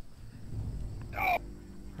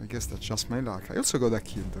 I guess that's just my luck. I also got a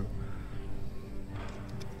kill though.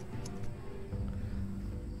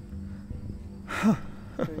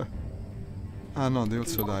 Ah no, they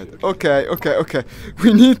also died. Okay.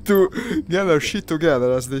 We need to get our shit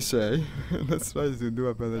together, as they say. Let's try to do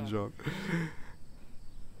a better job.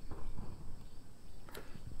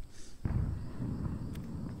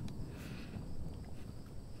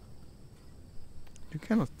 You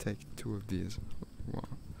cannot take 2 of these. Wow.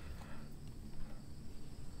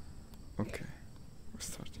 Okay, we're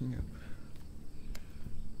starting up.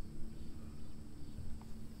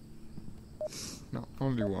 No,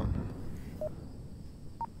 only 1.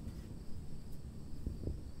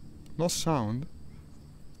 No sound?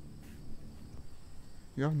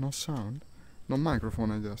 You have no sound? No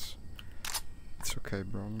microphone, I guess. It's okay,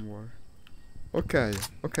 bro, don't worry.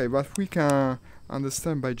 Okay, but we can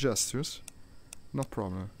understand by gestures. No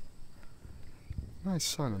problem. Nice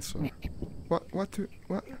silence. What?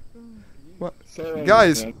 Sorry,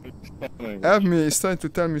 Guys, help me, it's trying to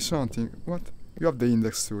tell me something. What? You have the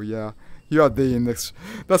index too, yeah. You have the index.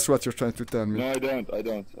 That's what you're trying to tell me. No, I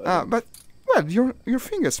don't. But, well, your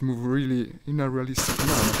fingers move really in a realistic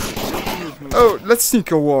manner. Oh, let's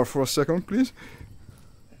think of war for a second, please.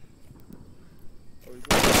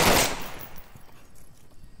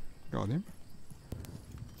 Got him.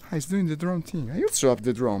 Ah, he's doing the drone thing. I also have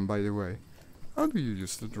the drone, by the way. How do you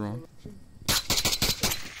use the drone?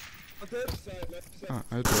 Ah,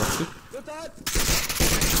 I dropped it.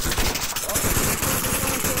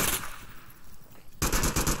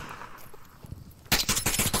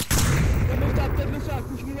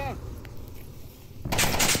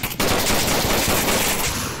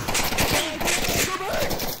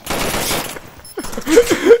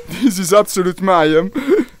 This is absolute mayhem.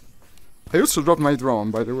 I also dropped my drone,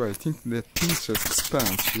 by the way. I think the thing's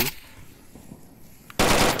expensive.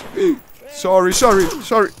 Sorry.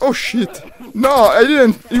 Oh shit! No, I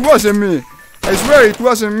didn't. It wasn't me. I swear it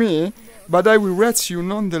wasn't me. But I will rat you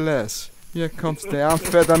nonetheless. Here comes the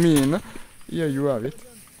amphetamine. Here you have it.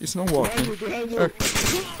 It's not working.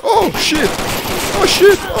 Oh shit! Oh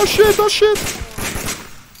shit! Oh shit! Oh shit!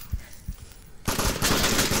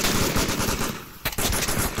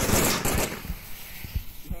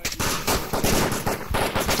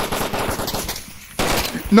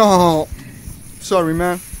 No! Sorry,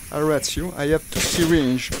 man. I rat you. I have 2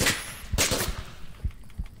 syringe.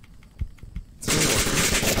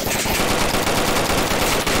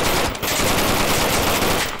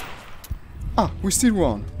 Ah, we still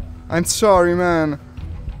won. I'm sorry, man.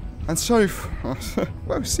 I'm sorry for...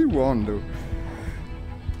 well, we still won, though.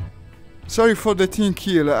 Sorry for the team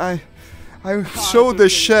kill. I saw the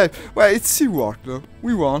shape. Well, it still worked, though.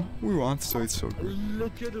 We won, so it's all good.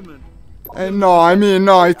 Legitimate. No, I mean,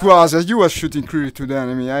 no, it was. You were shooting clearly to the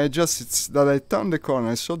enemy. It's that I turned the corner,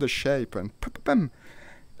 I saw the shape, and...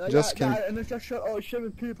 Just came... and I just shot all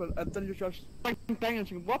 7 people, and then you just... Bang, and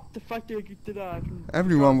think, what the fuck did you do that?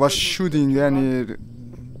 Everyone was shooting any...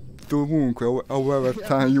 dovunque, however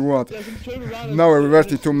time you want. Now I revert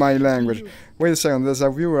to my language. Wait a second, there's a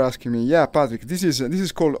viewer asking me, yeah, Patrick, this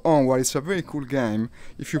is called Onward. It's a very cool game.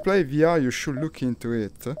 If you play VR, you should look into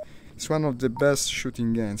it. It's one of the best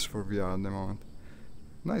shooting games for VR at the moment.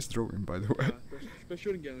 Nice drawing, by the way. Best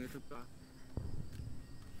shooting game.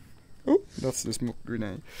 Oh, that's the smoke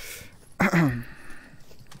grenade.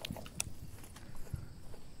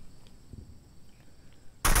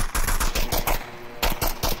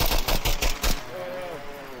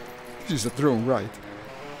 This is a drone, right?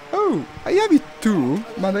 Oh, I have it too,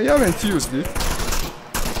 but I haven't used it. I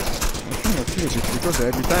cannot use it because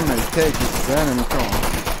every time I take it, the enemy comes.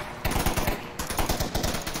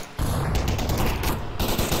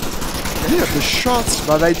 I hear the shots,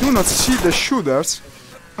 but I do not see the shooters.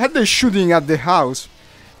 Are they shooting at the house?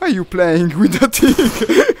 Why are you playing with the thing?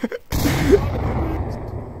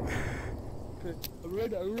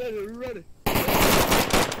 Okay, I'm ready.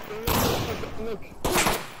 Look.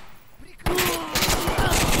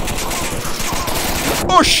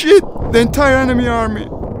 Oh shit! The entire enemy army!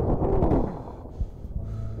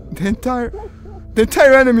 The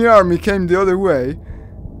entire enemy army came the other way.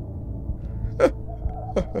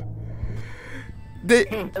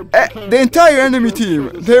 The entire enemy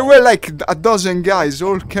team, there were like a dozen guys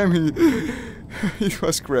all coming. It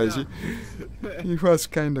was crazy. It was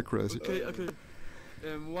kinda crazy. Okay.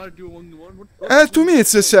 What do you want? To me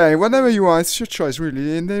it's the same, whatever you want, it's your choice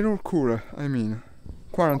really, and they're all cool, I mean.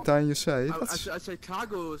 Quarantine, you say? I say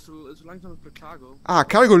cargo, it's a long time for cargo. Ah,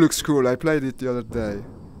 cargo looks cool, I played it the other day.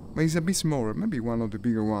 But it's a bit smaller, maybe one of the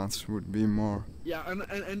bigger ones would be more... Yeah, and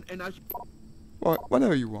I... Well,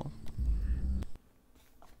 whatever you want.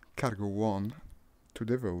 Cargo won. To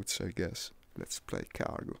the votes, I guess. Let's play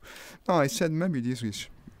cargo. No, I said maybe this is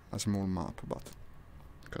a small map, but...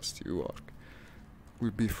 Because you work.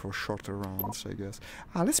 Will be for shorter rounds, I guess.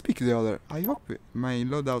 Ah, let's pick the other. I hope my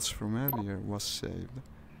loadouts from earlier was saved.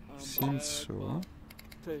 Seems so.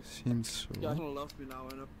 Seems so.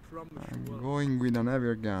 I'm going with an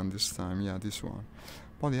heavier gun this time. Yeah, this one.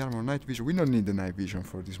 Body armor, night vision. We don't need the night vision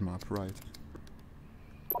for this map, right?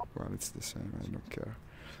 Well, it's the same. I don't care.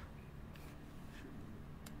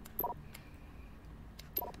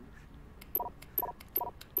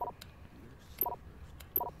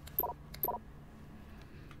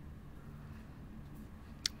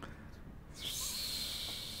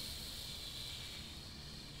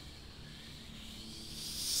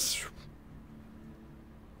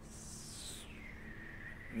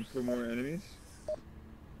 For more enemies?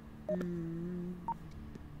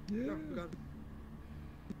 Yeah.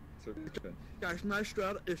 It's okay. Guys, my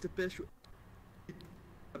strat is the best.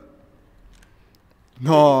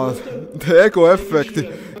 No, the echo effect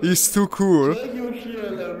is too cool.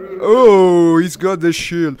 Oh, he's got the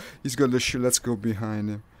shield. He's got the shield. Let's go behind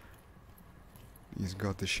him. He's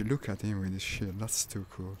got the shield. Look at him with his shield. That's too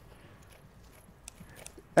cool.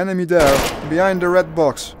 Enemy there, behind the red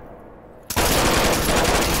box.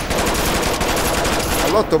 A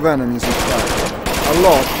lot of enemies in fact. A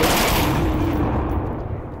lot.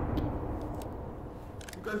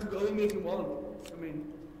 You guys are only making one. I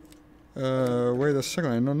mean... Wait a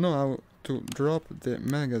second, I don't know how to drop the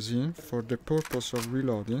magazine for the purpose of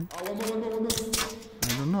reloading. I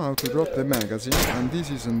don't know how to drop the magazine, and this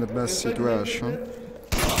isn't the best situation.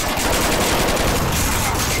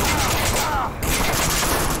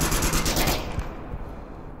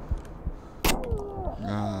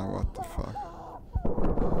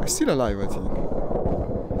 still alive, I think.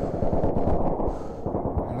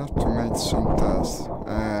 I'll have to make some tests.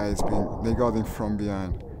 They got him from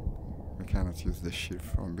behind. We cannot use the shield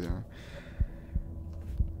from behind.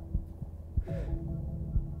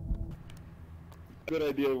 Good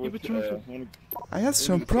idea with I had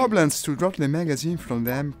some problems to drop the magazine from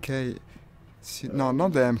the MK. No,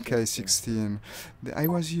 not the MK16. I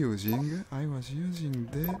was using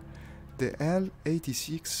the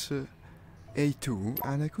L86 A2,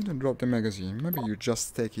 and I couldn't drop the magazine. Maybe you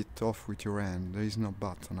just take it off with your hand. There is no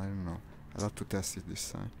button. I don't know. I'll have to test it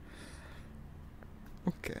this time.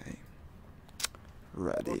 Okay.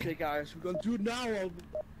 Ready. Okay, guys, we're gonna do it now.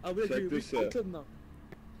 I'll wait Check you. this We'll out. clip now.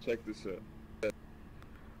 Check this out.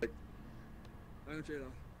 I'm gonna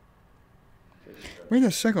now. Wait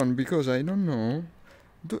a second, because I don't know.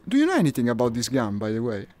 Do you know anything about this gun, by the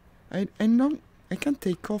way? I can't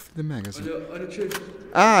take off the magazine. On the chase.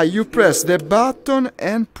 Ah, you press the button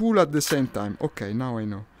and pull at the same time. Okay, now I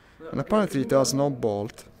know. And apparently it has no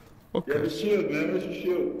bolt. Yeah, the Okay. shield, man. Where's your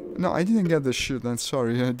shield? No, I didn't get the shield. I'm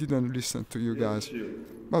sorry. I didn't listen to you guys.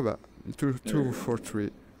 Shield. Bye bye. 2 for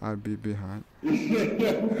 3. I'll be behind.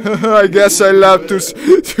 I guess I'll have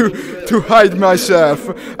to hide myself.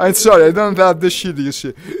 I'm sorry. I don't have the shield. You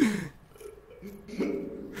see.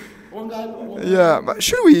 One guy. Yeah, but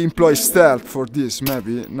should we employ stealth for this?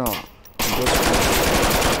 Maybe no.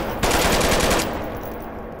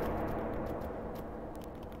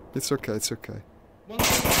 It's okay. It's okay.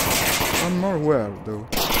 One more where though.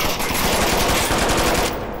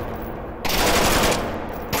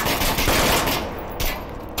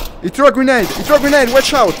 It threw a grenade! It threw a grenade!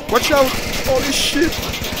 Watch out! Watch out! Holy shit!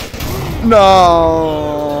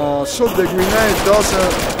 No! So the grenade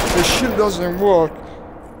doesn't... The shield doesn't work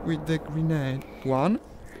with the grenade. One.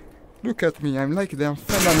 Look at me, I'm like the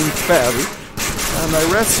amphetamine fairy. And I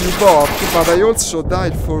rescued Bob, but I also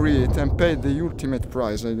died for it and paid the ultimate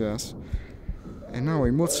price, I guess. And now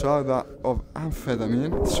I'm also out of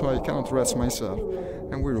amphetamine, so I cannot rest myself.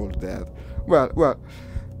 And we're all dead. Well...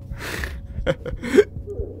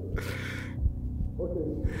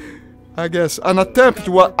 I guess an attempt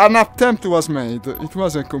was made. It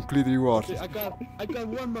wasn't completely worth it. I got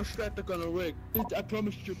one more strat that's gonna work. I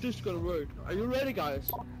promise you, this is gonna work. Are you ready,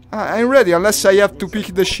 guys? I'm ready, unless I have to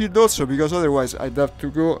pick the shield also, because otherwise I'd have to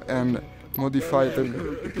go and modify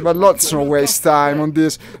it. But let's not waste time on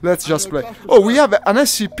this. Let's just play. Oh, we have an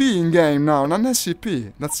SCP in game now. An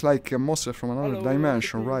SCP. That's like a monster from another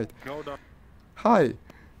dimension, right? Hi.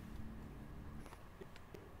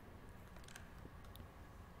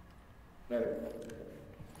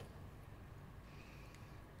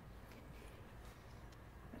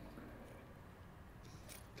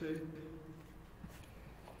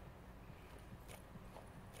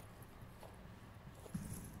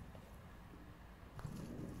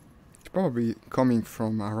 Probably coming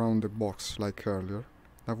from around the box like earlier.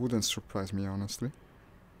 That wouldn't surprise me, honestly.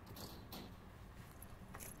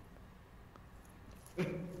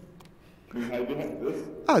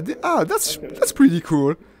 That's pretty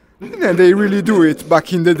cool. Yeah, they really do it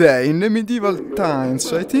back in the day, in the medieval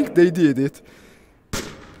times. I think they did it.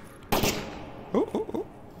 Oh.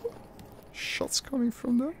 Shots coming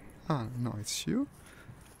from there? Ah, no, it's you.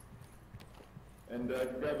 And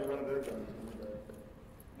grab one of their guns.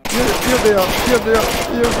 Here they are.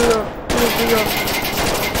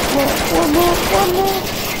 One more.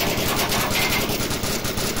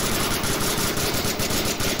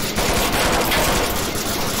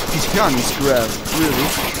 This gun is great, really.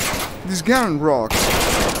 This gun rocks.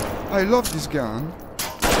 I love this gun.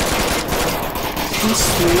 This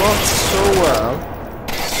works so well.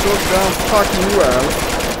 So damn fucking well.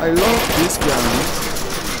 I love this gun.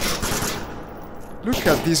 Look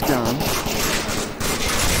at this gun.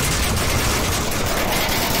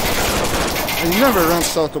 It never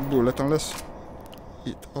runs out of bullet unless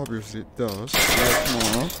it obviously does, like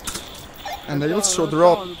now. And I also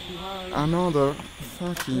dropped another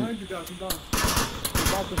fucking...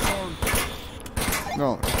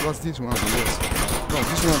 No, it was this one, yes. No,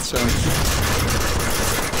 this one's empty.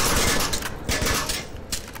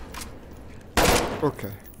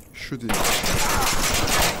 Okay, shoot it.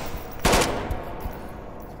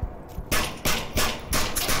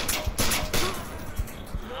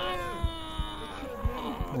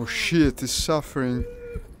 Oh shit, he's suffering.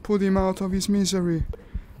 Put him out of his misery.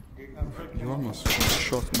 You almost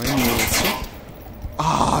shot my ears.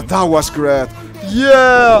 Ah, that was great.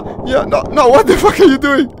 Yeah, no, what the fuck are you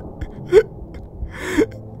doing?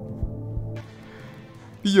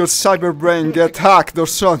 Your cyber brain get hacked or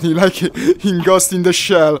something, like in Ghost in the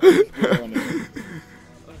Shell.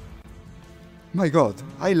 My god,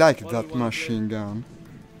 I like that machine gun.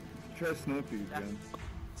 try snow peas, man.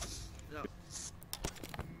 Yeah.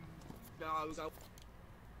 Yeah, we got.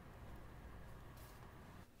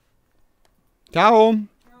 Ciao!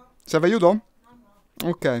 Serve aiuto?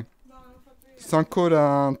 Ok. Sto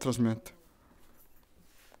ancora trasmetto.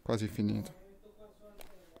 Quasi finito.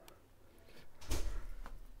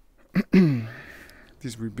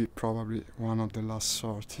 This will be probably one of the last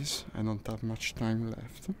sorties. I don't have much time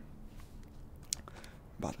left.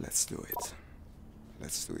 But let's do it.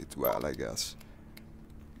 Let's do it well, I guess.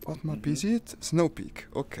 What map is it? Snow Peak.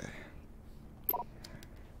 Okay.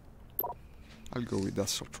 I'll go with the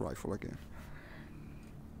assault rifle again.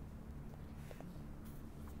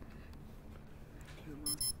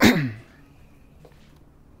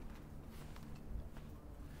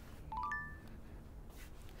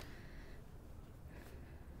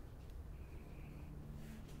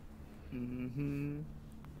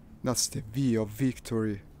 That's the V of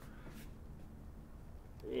victory.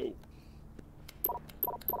 Oh.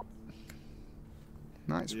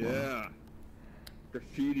 Nice one. Yeah.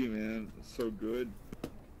 Graffiti, man. So good.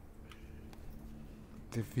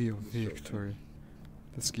 The V of victory.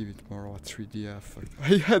 Let's give it more of a 3D effect.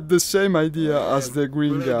 I had the same idea as the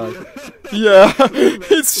green guy. Yeah,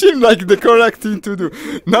 it seemed like the correct thing to do.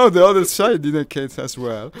 Now the other side indicates as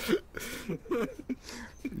well.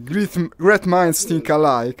 Great minds think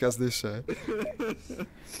alike, as they say.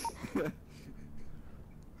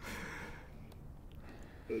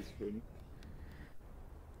 That's funny.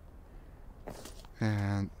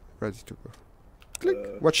 And ready to go.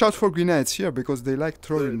 Click. Watch out for grenades here because they like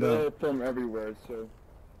throwing They're them. from everywhere, so.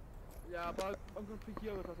 Yeah, but I'm gonna pick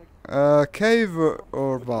you up because I. Cave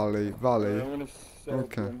or valley? I'm Valley. gonna set up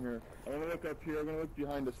Okay. one here. I'm gonna look up here. I'm gonna look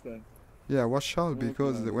behind us then. Yeah, watch out Okay.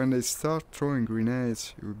 because when they start throwing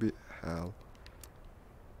grenades, it will be hell.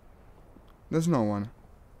 There's no one.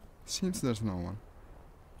 Seems there's no one.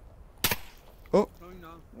 Going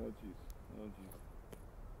now. Oh jeez. Oh jeez.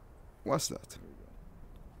 What's that? There we go.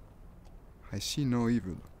 I see no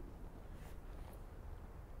evil.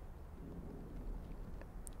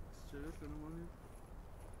 Serious, anyone here?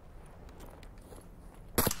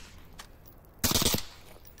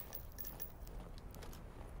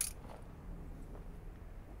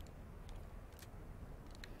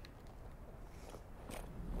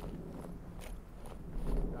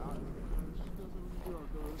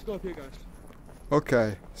 Let's go up here, guys.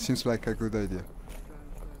 Okay, seems like a good idea.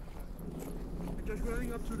 Just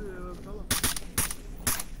running up to the tower.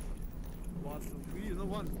 1, 2, 3, no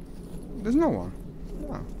one. There's no one.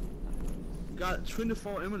 No, Got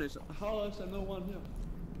 24 enemies. How is there no one here?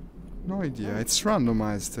 no idea. It's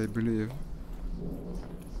randomized, I believe.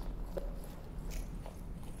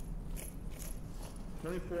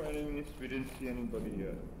 $24 enemies. We didn't see anybody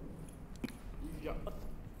yet. Yeah.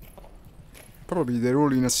 Probably they're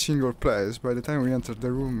all in a single place. By the time we enter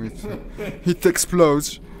the room, it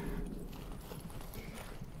explodes.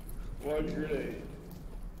 One grenade.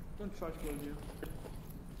 Don't try to go in here.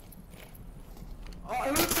 Oh, I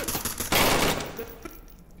looked it!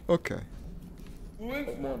 Okay.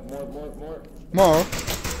 More. More?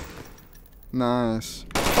 Nice.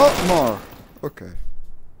 Oh, more. Okay.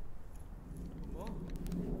 More?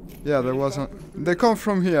 Yeah, there wasn't. They come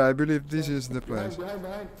from here. I believe this is the place.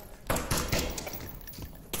 Behind.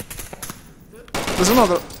 There's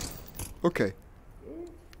another. Okay.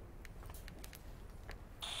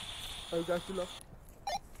 Are you guys still up?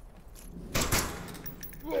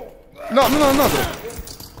 No, another.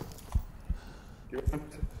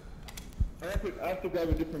 I have to grab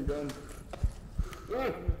a different gun.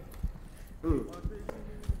 Ooh.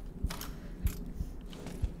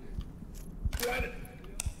 Got it.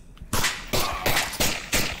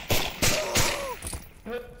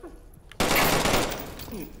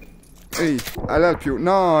 Hey, I'll help you.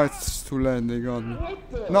 No, it's too late. They got me.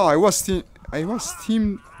 No, I was team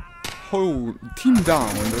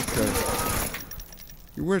down. Okay.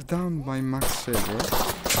 You were down by Max Saber.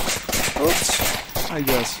 Oops. I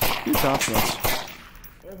guess it happens.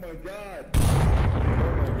 Oh my god.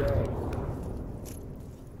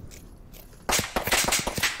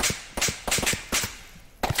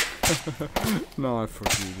 No, I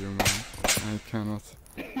forgive you, man. I cannot.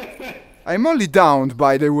 I'm only downed,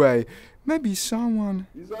 by the way. Maybe someone.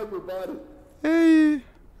 He's on your body. Hey.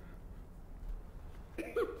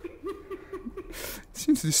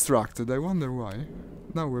 Seems distracted. I wonder why.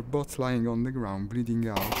 Now we're both lying on the ground, bleeding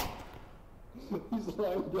out. He's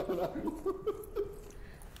lying down on you.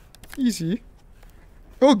 Easy.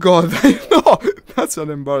 Oh god, I know! That's an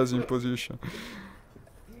embarrassing position.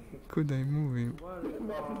 Could I move him? Put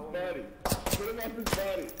him off his body. Put him off his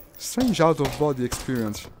body. Strange out-of-body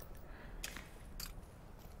experience.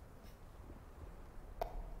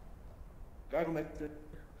 Kijk met de...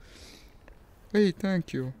 Hey, thank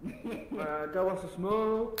you. Dat was de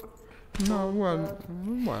smoke. No, well,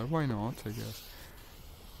 why not, I guess.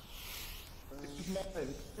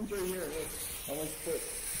 Enjoy here, look. How much foot?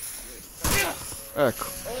 Ecco.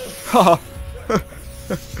 Haha.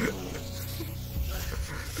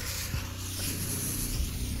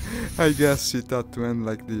 I guess it had to end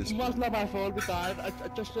like this. It was not my fault, but I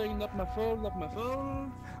just saying not my fault, not my fault.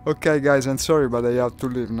 Okay, guys, I'm sorry, but I have to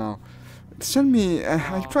leave now. Send me.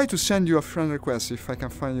 I try to send you a friend request if I can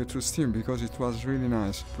find you through Steam, because it was really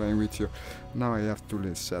nice playing with you. Now I have to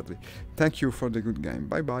leave, sadly. Thank you for the good game.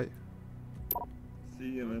 Bye bye. See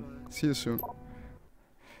you, man. See you soon.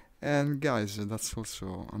 And guys, that's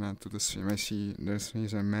also an end to the stream. I see there's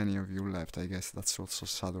many of you left. I guess that's also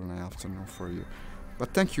Saturday afternoon for you.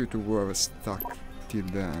 But thank you to whoever stuck till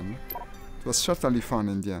the end. It was certainly fun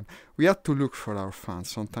in the end. We had to look for our fans.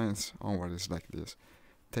 Sometimes Onward is like this.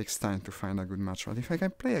 Takes time to find a good match. But if I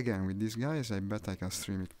can play again with these guys, I bet I can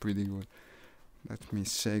stream it pretty good. Let me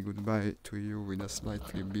say goodbye to you with a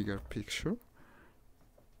slightly bigger picture.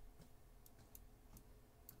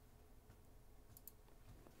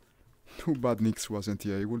 Too bad Nix wasn't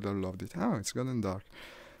here. He would have loved it. Oh, it's gotten dark.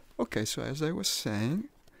 Okay, so as I was saying,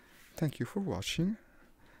 thank you for watching.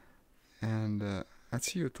 And I'll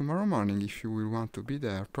see you tomorrow morning if you will want to be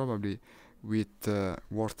there. Probably with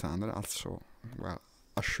War Thunder. Also, well,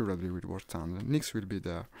 assuredly with War Thunder. Nix will be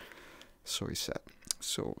there. So he said.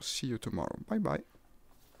 So see you tomorrow. Bye bye.